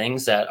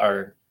things that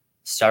are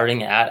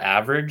starting at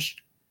average,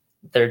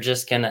 they're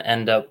just going to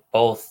end up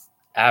both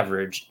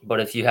average. But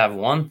if you have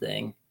one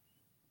thing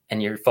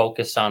and you're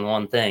focused on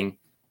one thing,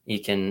 you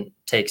can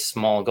take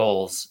small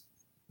goals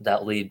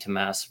that lead to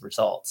massive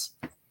results.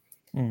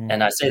 Mm-hmm.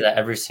 And I say that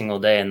every single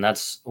day. And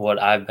that's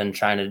what I've been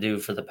trying to do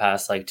for the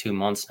past 2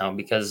 months now,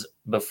 because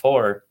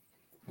before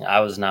I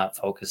was not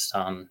focused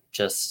on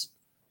just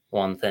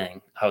one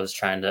thing. I was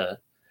trying to,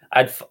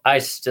 I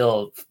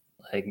still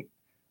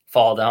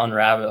fall down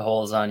rabbit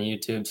holes on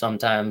YouTube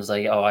sometimes,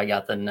 oh, I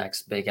got the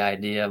next big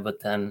idea, but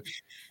then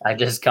I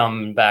just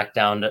come back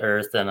down to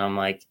earth and I'm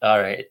like, all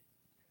right,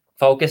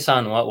 focus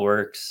on what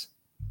works.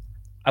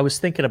 I was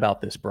thinking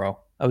about this, bro.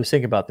 I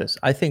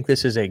think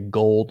this is a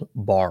gold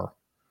bar.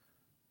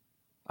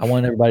 I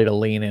want everybody to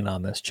lean in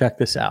on this. Check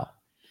this out.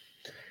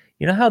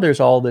 You know how there's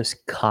all this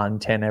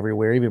content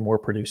everywhere? Even we're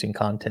producing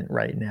content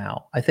right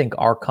now. I think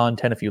our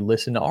content, if you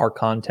listen to our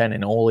content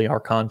and only our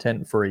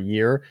content for a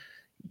year,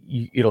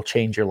 it'll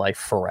change your life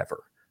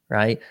forever,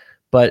 right?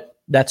 But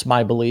that's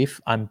my belief.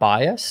 I'm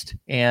biased.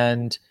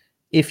 And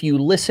if you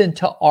listen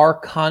to our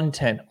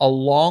content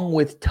along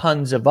with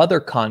tons of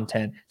other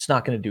content, it's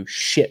not going to do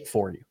shit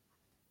for you.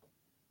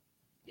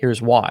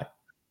 Here's why.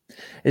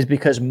 Is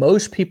because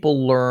most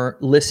people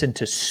listen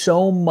to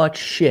so much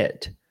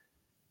shit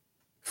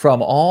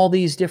from all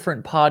these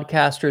different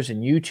podcasters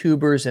and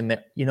YouTubers, and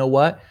you know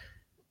what?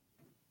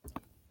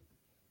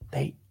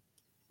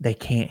 They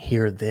can't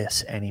hear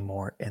this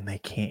anymore, and they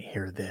can't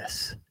hear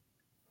this.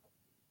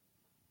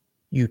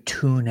 You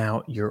tune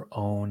out your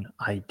own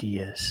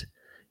ideas.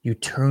 You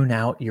tune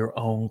out your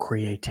own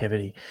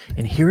creativity.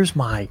 And here's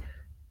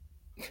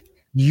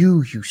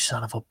you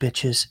son of a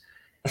bitches,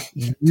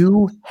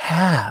 you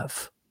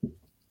have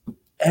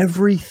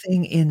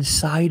everything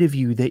inside of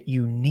you that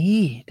you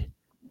need.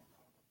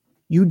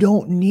 You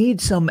don't need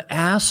some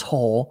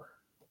asshole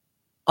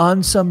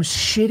on some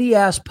shitty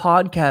ass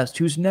podcast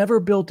who's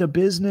never built a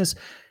business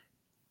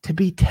to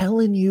be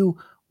telling you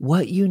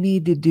what you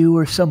need to do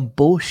or some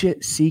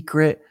bullshit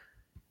secret.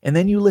 And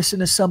then you listen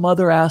to some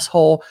other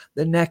asshole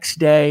the next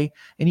day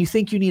and you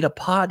think you need a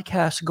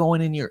podcast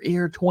going in your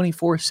ear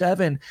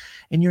 24/7,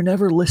 and you're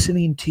never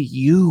listening to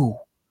you.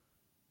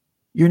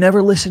 You're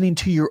never listening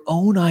to your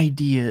own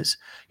ideas.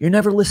 You're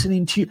never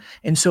listening to you.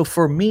 And so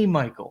for me,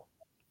 Michael,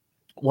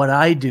 what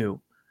I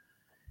do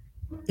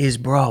is,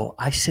 bro,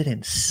 I sit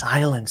in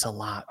silence a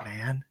lot,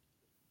 man.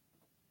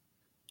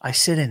 I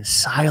sit in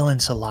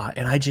silence a lot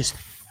and I just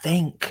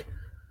think.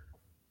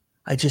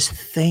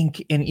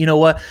 And you know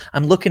what?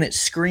 I'm looking at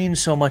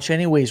screens so much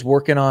anyways,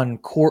 working on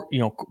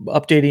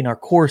updating our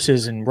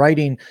courses and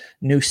writing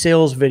new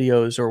sales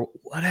videos or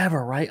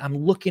whatever, right? I'm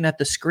looking at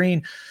the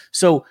screen.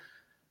 So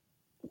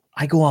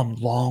I go on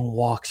long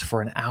walks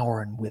for an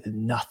hour and with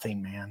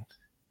nothing, man.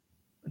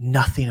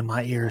 Nothing in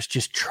my ears,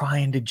 just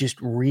trying to just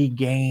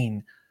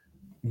regain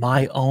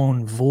my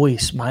own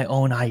voice, my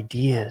own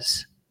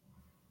ideas,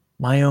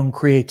 my own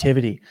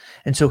creativity.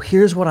 And so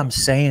here's what I'm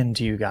saying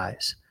to you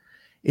guys,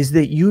 is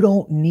that you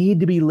don't need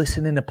to be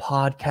listening to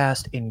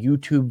podcasts and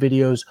YouTube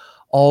videos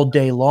all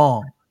day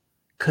long,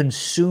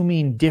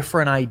 consuming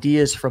different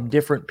ideas from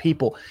different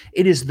people.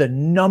 It is the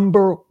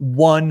number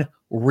one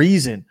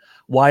reason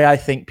why I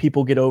think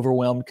people get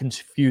overwhelmed,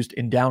 confused,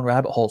 and down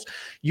rabbit holes.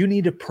 You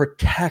need to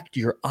protect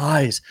your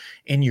eyes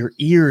and your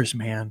ears,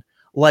 man,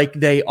 like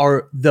they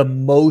are the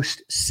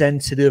most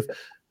sensitive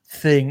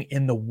thing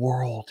in the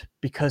world,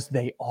 because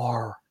they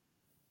are.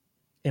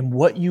 And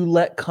what you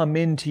let come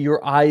into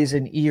your eyes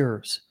and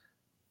ears,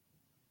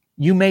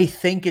 you may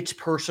think it's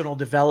personal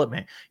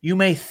development. You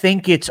may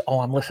think it's, oh,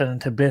 I'm listening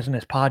to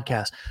business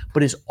podcasts,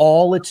 but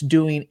all it's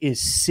doing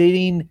is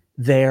sitting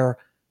there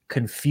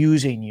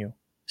confusing you.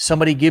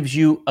 Somebody gives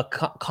you a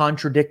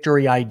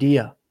contradictory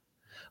idea.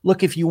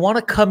 Look, if you want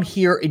to come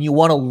here and you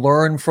want to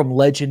learn from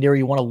Legendary,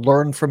 you want to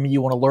learn from me,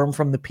 you want to learn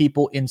from the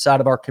people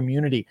inside of our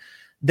community,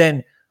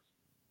 then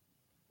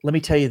let me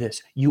tell you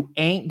this. You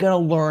ain't going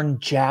to learn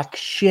jack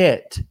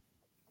shit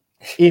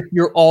if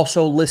you're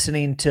also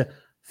listening to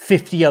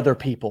 50 other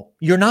people.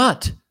 You're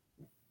not.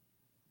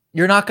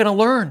 You're not going to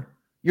learn.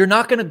 You're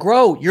not going to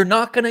grow. You're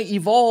not going to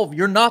evolve.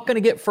 You're not going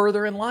to get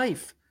further in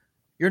life.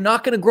 You're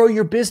not going to grow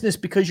your business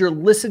because you're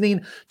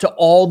listening to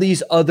all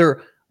these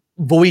other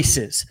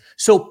voices.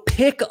 So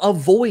pick a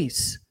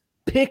voice,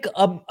 pick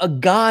a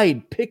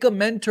guide, pick a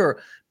mentor,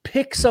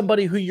 pick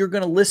somebody who you're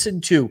going to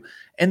listen to,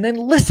 and then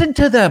listen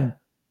to them.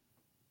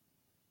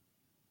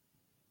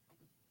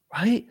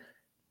 Right?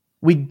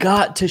 We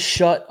got to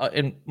shut,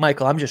 and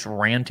Michael, I'm just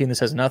ranting. This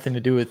has nothing to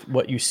do with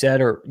what you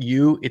said or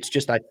you. It's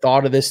just I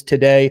thought of this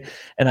today,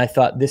 and I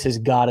thought this has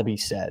got to be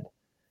said.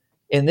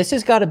 And this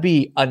has got to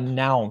be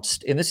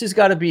announced, and this has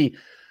got to be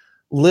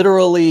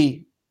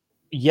literally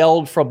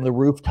yelled from the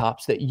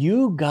rooftops that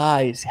you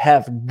guys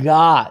have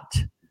got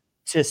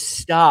to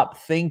stop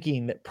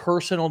thinking that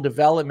personal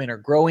development or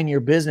growing your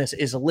business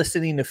is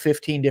listening to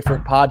 15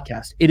 different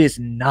podcasts. It is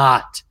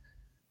not.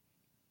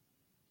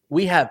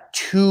 We have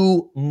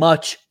too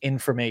much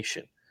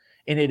information,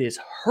 and it is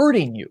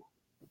hurting you,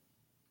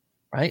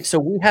 right? So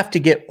we have to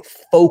get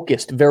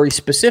focused, very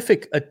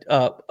specific,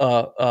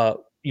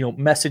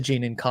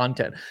 messaging and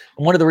content.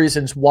 And one of the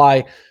reasons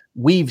why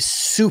we've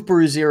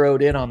super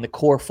zeroed in on the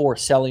core 4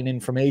 selling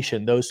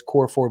information, those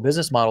core 4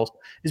 business models,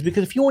 is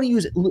because if you want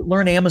to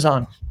learn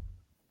Amazon,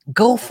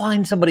 go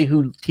find somebody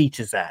who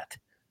teaches that.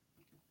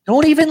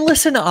 Don't even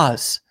listen to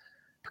us.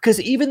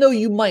 Because even though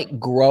you might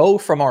grow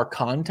from our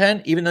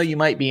content, even though you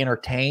might be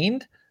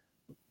entertained,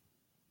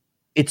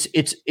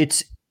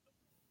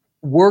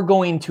 we're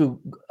going to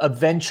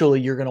eventually,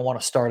 you're going to want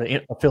to start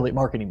an affiliate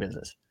marketing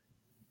business.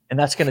 And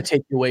that's going to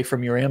take you away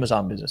from your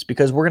Amazon business,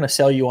 because we're going to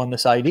sell you on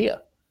this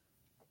idea,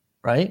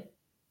 right?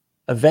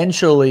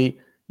 Eventually,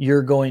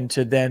 you're going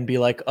to then be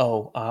like,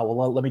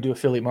 let me do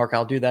affiliate marketing.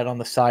 I'll do that on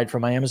the side for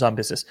my Amazon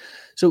business.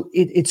 So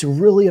it's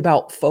really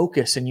about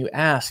focus. And you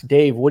ask,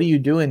 Dave, what are you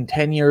doing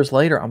 10 years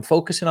later? I'm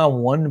focusing on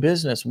one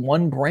business,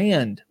 one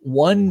brand,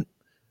 one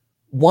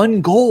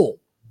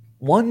goal,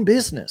 one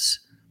business.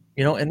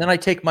 And then I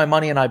take my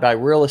money and I buy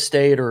real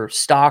estate or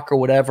stock or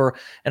whatever.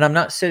 And I'm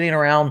not sitting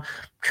around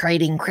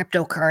trading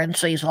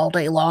cryptocurrencies all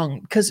day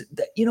long, because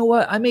you know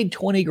what? I made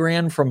 20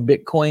 grand from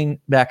Bitcoin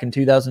back in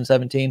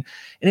 2017.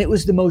 And it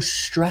was the most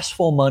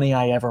stressful money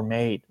I ever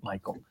made,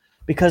 Michael,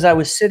 because I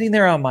was sitting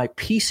there on my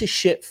piece of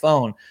shit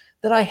phone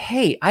that I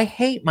hate. I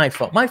hate my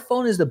phone. My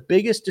phone is the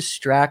biggest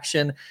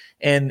distraction,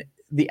 and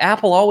the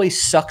Apple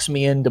always sucks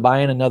me into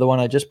buying another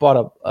one. I just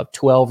bought a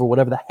 12 or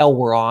whatever the hell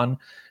we're on,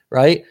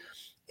 right?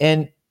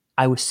 And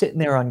I was sitting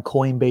there on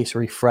Coinbase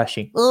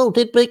refreshing. Oh,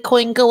 did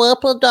Bitcoin go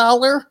up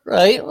 $1?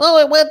 Right? Oh,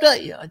 it went up.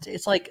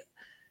 It's like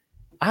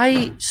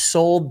I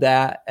sold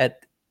that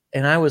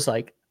and I was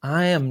like,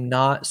 I am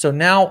not. So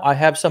now I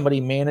have somebody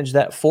manage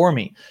that for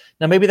me.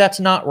 Now, maybe that's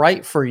not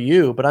right for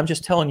you, but I'm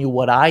just telling you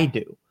what I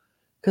do,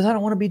 because I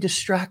don't want to be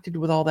distracted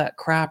with all that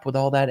crap, with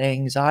all that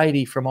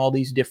anxiety from all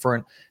these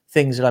different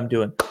things that I'm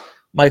doing.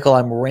 Michael,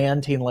 I'm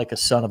ranting like a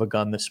son of a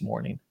gun this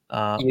morning.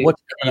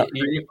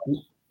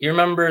 You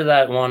remember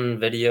that one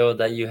video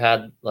that you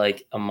had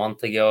like a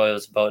month ago? It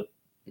was about,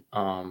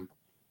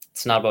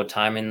 it's not about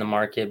time in the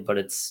market, but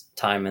it's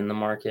time in the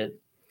market.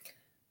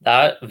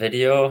 That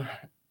video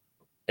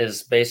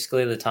is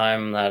basically the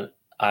time that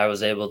I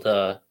was able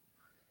to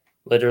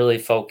literally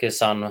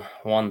focus on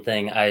one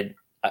thing.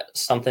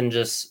 Something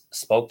just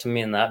spoke to me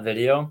in that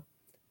video.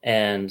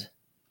 And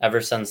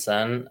ever since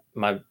then,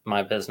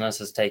 my business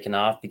has taken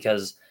off,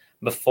 because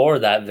before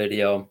that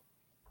video,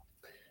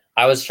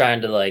 I was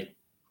trying to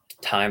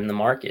time the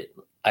market.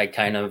 I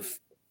kind of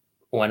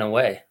went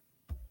away.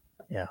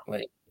 Yeah.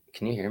 Wait,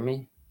 can you hear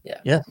me? Yeah.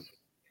 Yeah.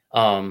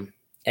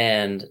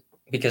 And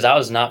because I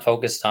was not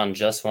focused on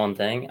just one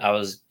thing, I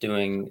was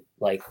doing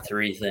like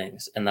 3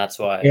 things. And that's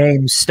why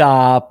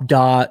GameStop,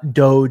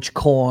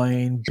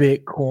 Dogecoin,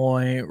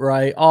 Bitcoin,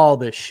 right? All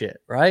this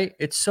shit, right?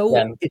 It's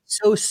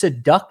so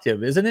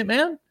seductive, isn't it,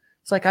 man?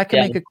 It's like I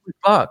can make a quick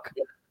buck.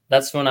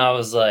 That's when I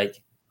was like,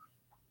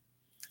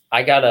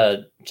 I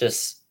gotta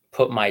just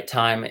put my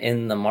time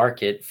in the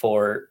market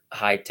for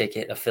high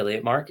ticket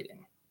affiliate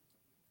marketing.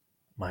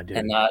 My dude.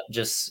 And not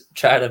just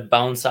try to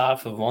bounce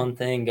off of one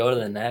thing, go to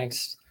the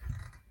next.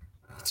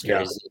 It's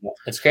crazy. Yeah.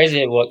 It's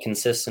crazy what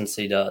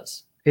consistency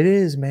does. It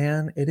is,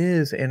 man. It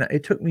is. And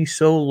it took me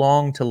so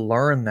long to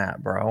learn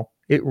that, bro.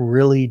 It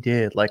really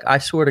did. Like, I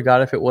swear to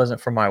God, if it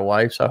wasn't for my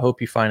wife, so I hope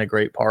you find a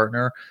great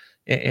partner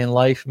in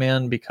life,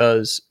 man,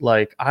 because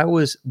like I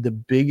was the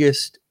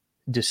biggest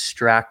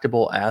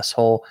distractible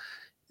asshole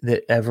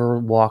that ever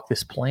walked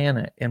this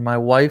planet. And my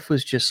wife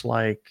was just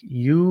like,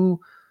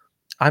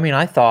 I mean,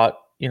 I thought,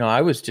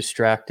 I was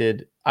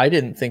distracted. I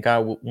didn't think I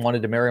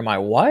wanted to marry my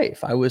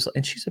wife.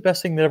 And she's the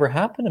best thing that ever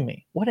happened to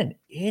me. What an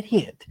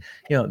idiot.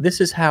 This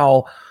is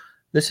how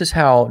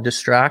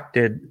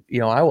distracted,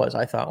 I was.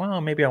 I thought, well,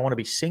 maybe I want to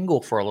be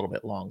single for a little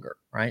bit longer,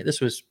 right? This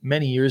was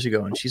many years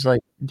ago. And she's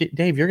like,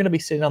 Dave, you're going to be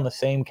sitting on the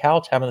same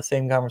couch having the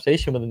same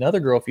conversation with another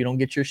girl if you don't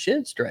get your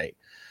shit straight,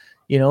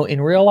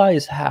 and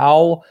realize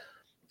how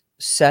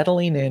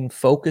settling in,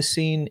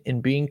 focusing,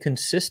 and being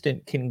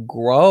consistent can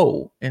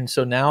grow. And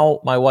so now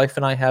my wife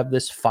and I have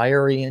this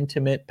fiery,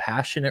 intimate,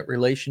 passionate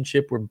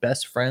relationship. We're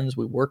best friends.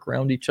 We work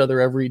around each other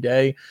every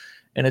day.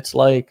 And it's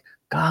like,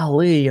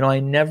 golly,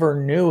 I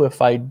never knew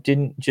if I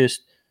didn't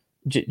just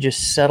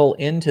settle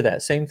into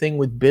that. Same thing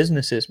with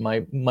businesses.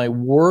 My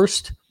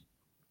worst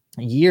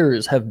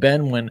years have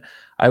been when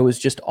I was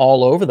just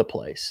all over the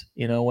place.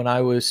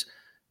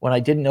 When I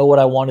didn't know what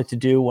I wanted to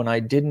do, when I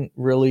didn't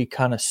really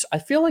I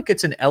feel like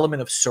it's an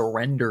element of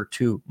surrender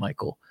too,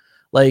 Michael.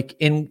 Like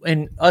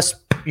in us,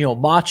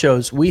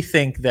 machos, we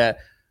think that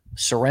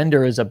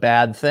surrender is a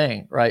bad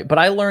thing, right? But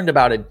I learned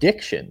about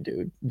addiction,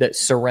 dude, that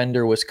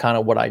surrender was kind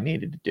of what I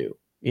needed to do.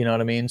 You know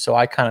what I mean? So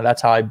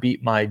that's how I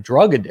beat my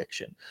drug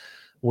addiction,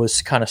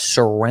 was kind of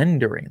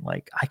surrendering.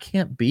 Like, I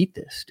can't beat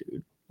this,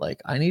 dude. Like,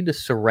 I need to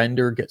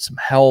surrender, get some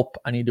help.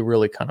 I need to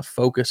really kind of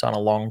focus on a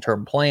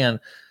long-term plan.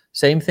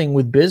 Same thing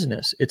with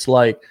business. It's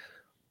like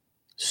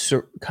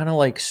kind of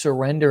like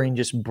surrendering,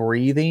 just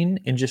breathing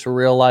and just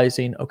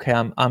realizing, okay,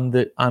 I'm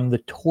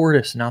the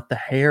tortoise, not the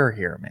hare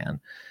here, man.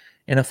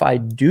 And if I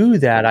do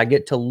that, I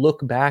get to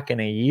look back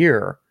in a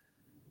year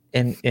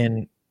and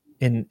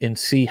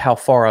see how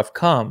far I've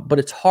come. But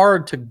it's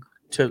hard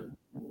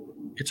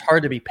it's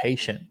hard to be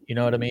patient. You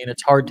know what I mean?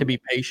 It's hard to be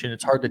patient.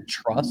 It's hard to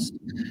trust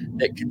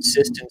that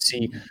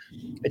consistency.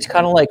 It's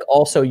kind of like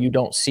also you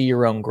don't see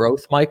your own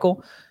growth,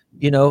 Michael.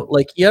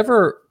 Like you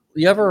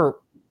ever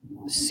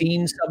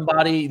seen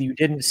somebody you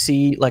didn't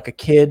see, like a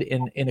kid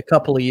in a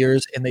couple of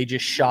years, and they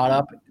just shot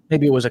up?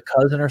 Maybe it was a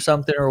cousin or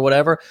something or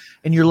whatever.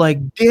 And you're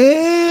like,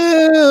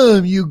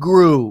 damn, you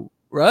grew,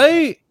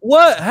 right?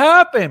 What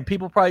happened?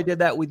 People probably did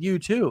that with you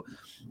too.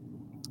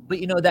 But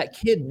that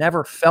kid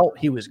never felt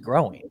he was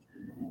growing.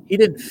 He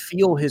didn't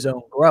feel his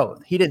own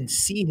growth. He didn't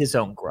see his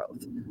own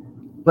growth.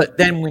 But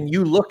then when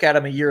you look at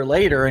him a year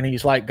later and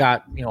he's like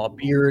got, a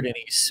beard and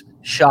he's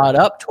shot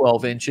up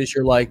 12 inches,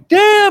 you're like,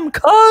 damn,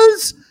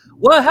 cuz,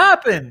 what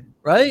happened?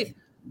 Right?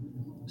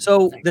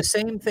 So the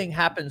same thing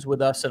happens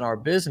with us in our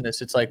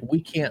business. It's like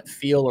we can't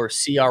feel or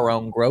see our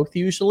own growth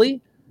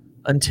usually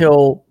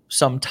until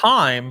some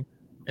time.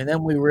 And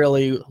then we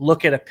really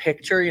look at a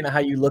picture, how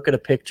you look at a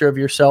picture of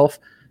yourself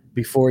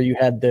before you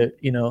had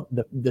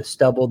the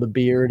stubble, the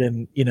beard,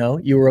 and,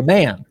 you were a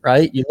man,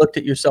 right? You looked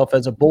at yourself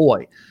as a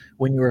boy.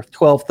 When you were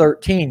 12,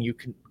 13, you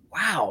can,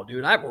 wow,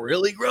 dude, I've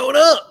really grown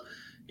up,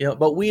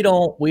 but we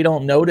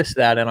don't notice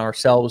that in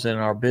ourselves and in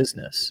our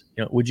business.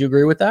 Would you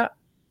agree with that?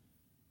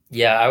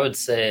 Yeah, I would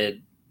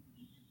say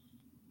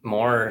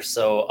more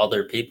so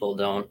other people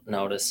don't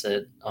notice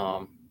it.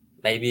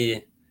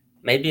 Maybe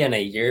in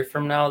a year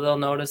from now they'll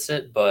notice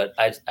it, but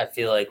I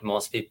feel like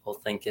most people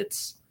think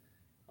it's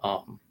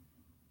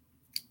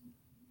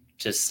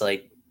just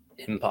like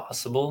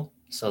impossible,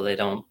 so they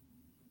don't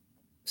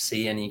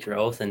see any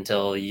growth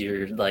until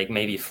you're like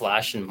maybe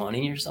flashing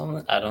money or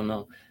something. I don't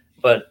know,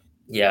 but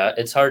yeah,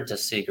 it's hard to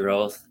see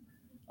growth.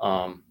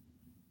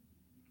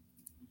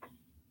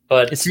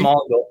 But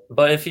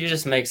if you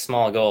just make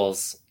small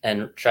goals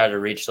and try to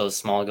reach those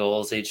small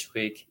goals each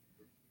week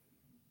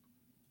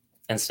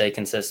and stay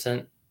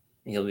consistent,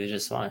 you'll be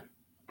just fine.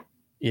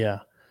 Yeah.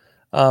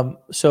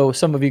 So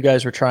some of you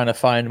guys were trying to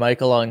find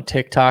Michael on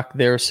TikTok.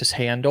 There's his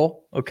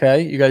handle.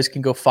 Okay. You guys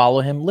can go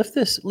follow him. Lift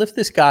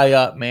this guy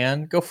up,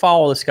 man. Go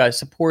follow this guy,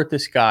 support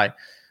this guy.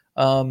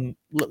 I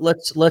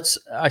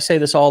say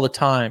this all the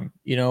time,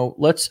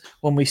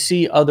 when we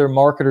see other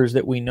marketers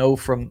that we know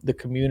from the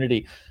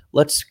community,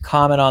 let's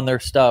comment on their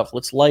stuff.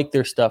 Let's like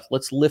their stuff.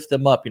 Let's lift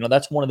them up.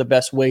 That's one of the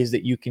best ways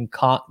that you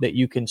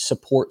can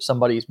support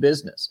somebody's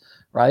business,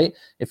 right?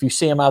 If you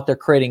see them out there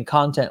creating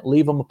content,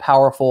 leave them a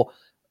powerful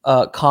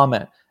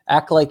comment.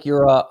 Act like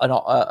you're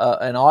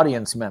an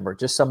audience member,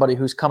 just somebody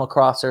who's come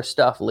across their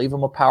stuff. Leave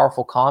them a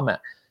powerful comment.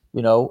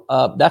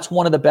 That's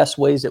one of the best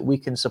ways that we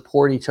can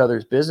support each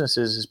other's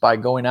businesses is by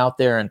going out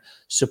there and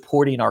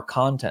supporting our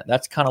content.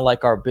 That's kind of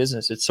like our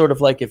business. It's sort of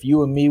like if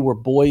you and me were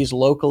boys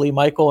locally,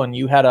 Michael, and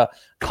you had a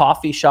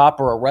coffee shop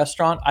or a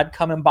restaurant, I'd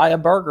come and buy a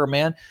burger,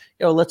 man.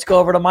 Let's go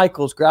over to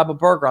Michael's, grab a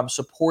burger. I'm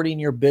supporting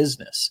your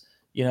business.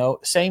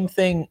 Same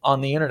thing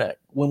on the internet.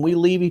 When we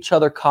leave each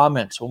other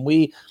comments, when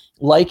we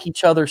like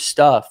each other's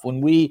stuff,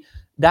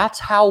 that's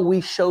how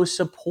we show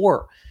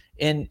support.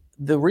 And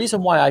the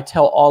reason why I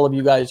tell all of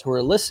you guys who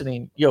are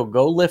listening,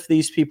 go lift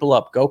these people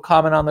up, go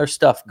comment on their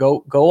stuff,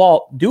 go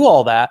do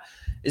all that,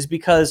 is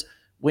because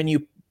when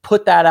you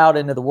put that out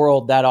into the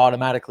world, that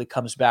automatically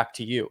comes back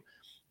to you.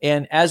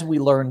 And as we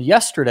learned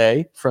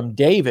yesterday from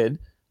David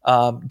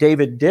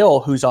Dill,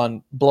 who's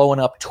on blowing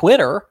up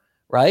Twitter,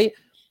 right?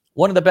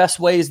 One of the best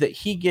ways that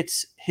he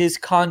gets his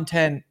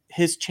content,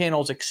 his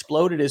channels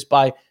exploded is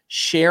by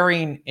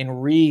sharing and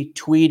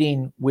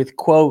retweeting with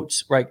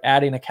quotes, right?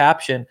 Adding a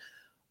caption,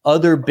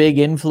 other big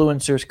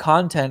influencers'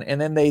 content, and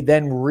then they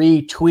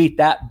retweet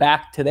that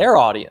back to their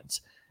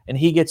audience, and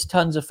he gets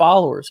tons of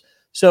followers.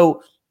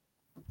 So,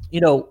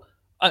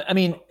 I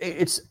mean,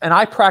 and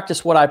I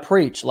practice what I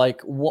preach.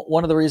 Like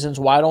one of the reasons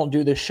why I don't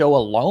do this show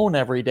alone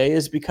every day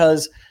is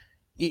because,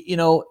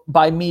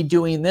 by me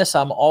doing this,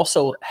 I'm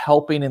also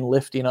helping and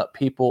lifting up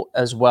people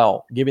as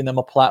well, giving them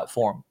a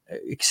platform,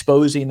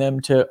 exposing them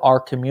to our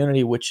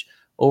community, which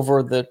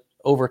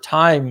over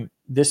time,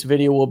 this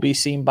video will be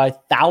seen by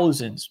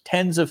thousands,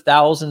 tens of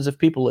thousands of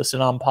people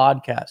listening on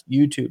podcasts,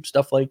 YouTube,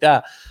 stuff like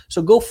that.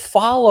 So go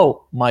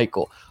follow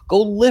Michael.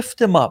 Go lift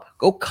him up.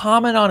 Go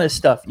comment on his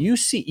stuff.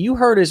 You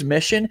heard his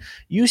mission.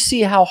 You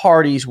see how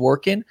hard he's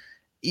working.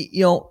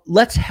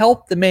 Let's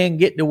help the man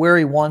get to where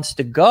he wants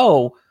to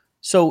go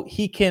so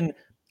he can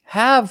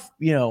have,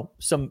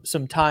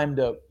 some time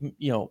to,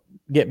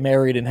 get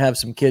married and have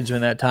some kids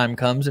when that time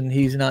comes, and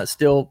he's not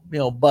still,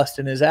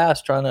 busting his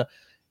ass trying to,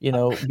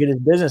 get his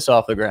business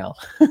off the ground.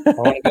 I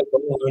want to go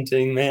bow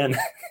hunting, man.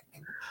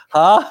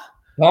 Huh? I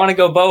want to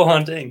go bow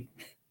hunting.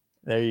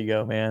 There you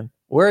go, man.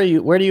 Where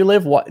do you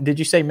live? What did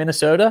you say,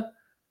 Minnesota?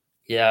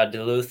 Yeah,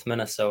 Duluth,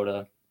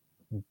 Minnesota.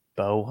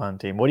 Bow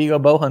hunting. What do you go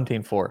bow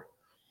hunting for?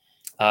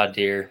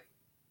 Deer.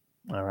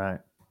 All right.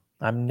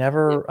 I've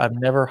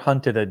never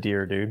hunted a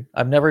deer, dude.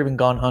 I've never even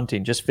gone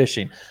hunting, just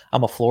fishing.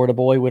 I'm a Florida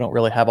boy. We don't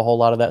really have a whole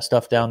lot of that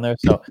stuff down there.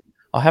 So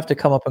I'll have to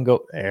come up and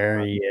go, there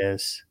he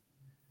is.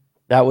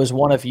 That was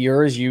one of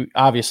yours. You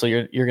obviously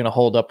you're going to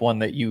hold up one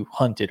that you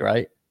hunted,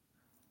 right?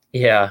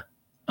 Yeah.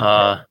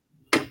 That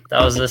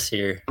was this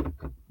year.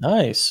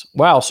 Nice.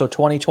 Wow. So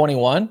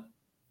 2021?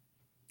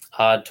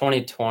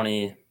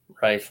 2020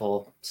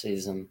 rifle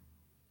season.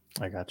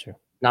 I got you.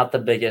 Not the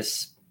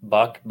biggest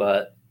buck,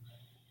 but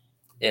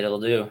it'll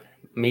do.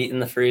 Meat in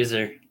the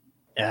freezer.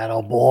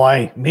 Atta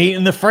boy. Meat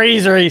in the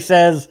freezer, he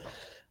says.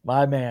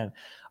 My man.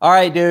 All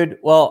right, dude.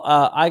 Well,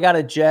 I got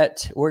a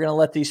jet. We're going to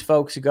let these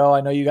folks go.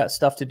 I know you got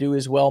stuff to do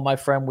as well, my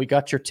friend. We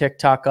got your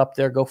TikTok up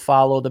there. Go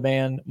follow the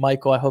man.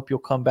 Michael, I hope you'll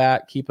come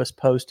back. Keep us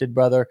posted,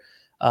 brother,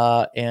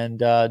 and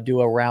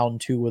do a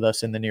round 2 with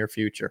us in the near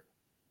future.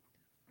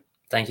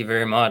 Thank you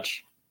very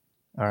much.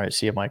 All right.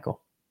 See you, Michael.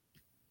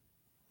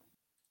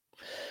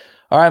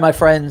 All right, my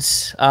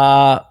friends.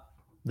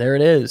 There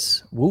it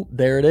is. Whoop,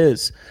 there it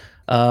is.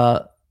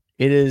 It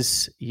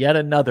is yet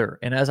another.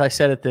 And as I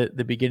said at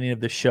the beginning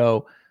of the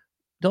show,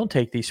 don't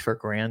take these for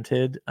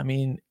granted. I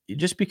mean,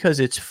 just because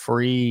it's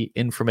free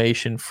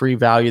information, free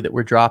value that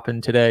we're dropping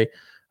today,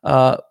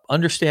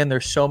 understand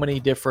there's so many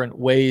different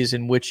ways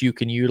in which you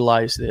can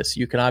utilize this.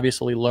 You can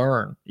obviously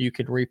learn. You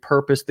can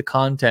repurpose the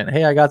content.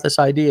 Hey, I got this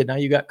idea. Now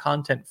you got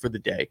content for the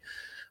day.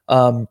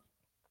 And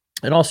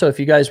also, if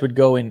you guys would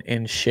go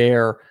and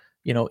share,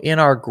 in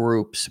our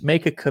groups,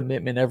 make a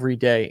commitment every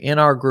day in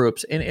our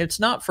groups. And it's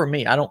not for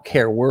me. I don't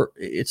care.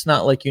 It's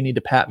not like you need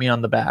to pat me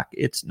on the back.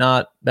 That's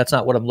not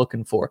what I'm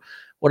looking for.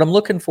 What I'm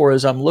looking for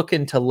is I'm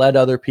looking to let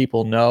other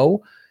people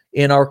know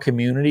in our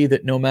community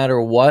that no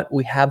matter what,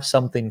 we have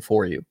something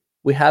for you.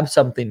 We have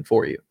something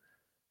for you.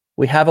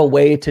 We have a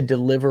way to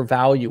deliver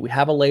value. We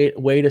have a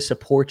way to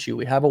support you.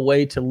 We have a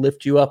way to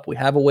lift you up. We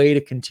have a way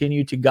to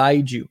continue to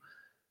guide you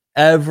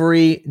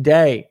every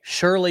day.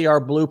 Surely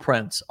our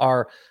blueprints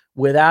are,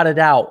 without a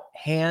doubt,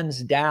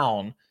 hands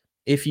down,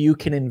 if you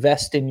can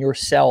invest in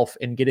yourself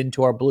and get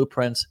into our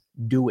blueprints,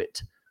 do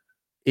it.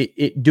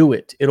 Do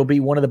it. It'll be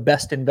one of the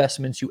best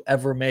investments you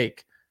ever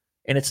make.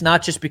 And it's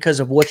not just because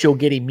of what you'll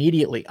get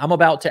immediately. I'm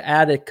about to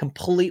add a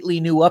completely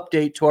new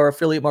update to our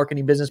affiliate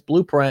marketing business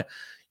blueprint.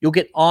 You'll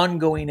get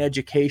ongoing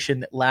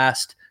education that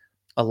lasts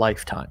a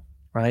lifetime,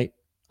 right?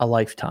 A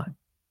lifetime.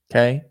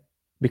 Okay.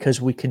 Because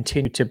we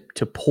continue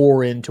to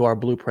pour into our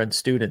blueprint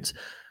students.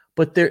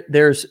 But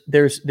there's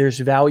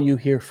value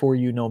here for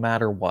you no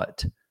matter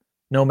what,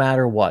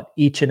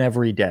 each and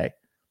every day.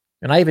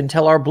 And I even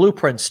tell our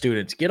blueprint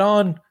students, get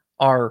on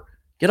our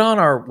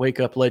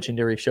Wake Up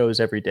Legendary shows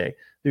every day.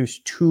 There's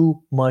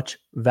too much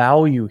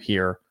value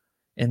here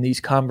in these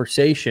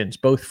conversations,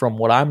 both from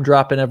what I'm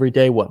dropping every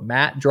day, what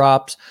Matt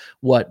drops,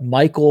 what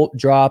Michael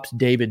drops,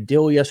 David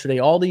Dill yesterday,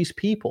 all these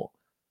people,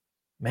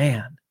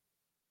 man.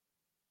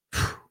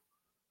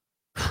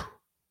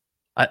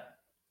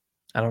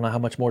 I don't know how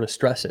much more to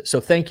stress it. So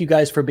thank you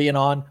guys for being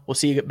on. We'll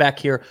see you back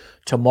here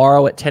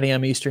tomorrow at 10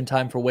 a.m. Eastern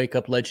time for Wake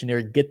Up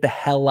Legendary. Get the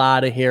hell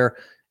out of here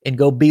and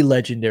go be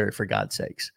legendary, for God's sakes.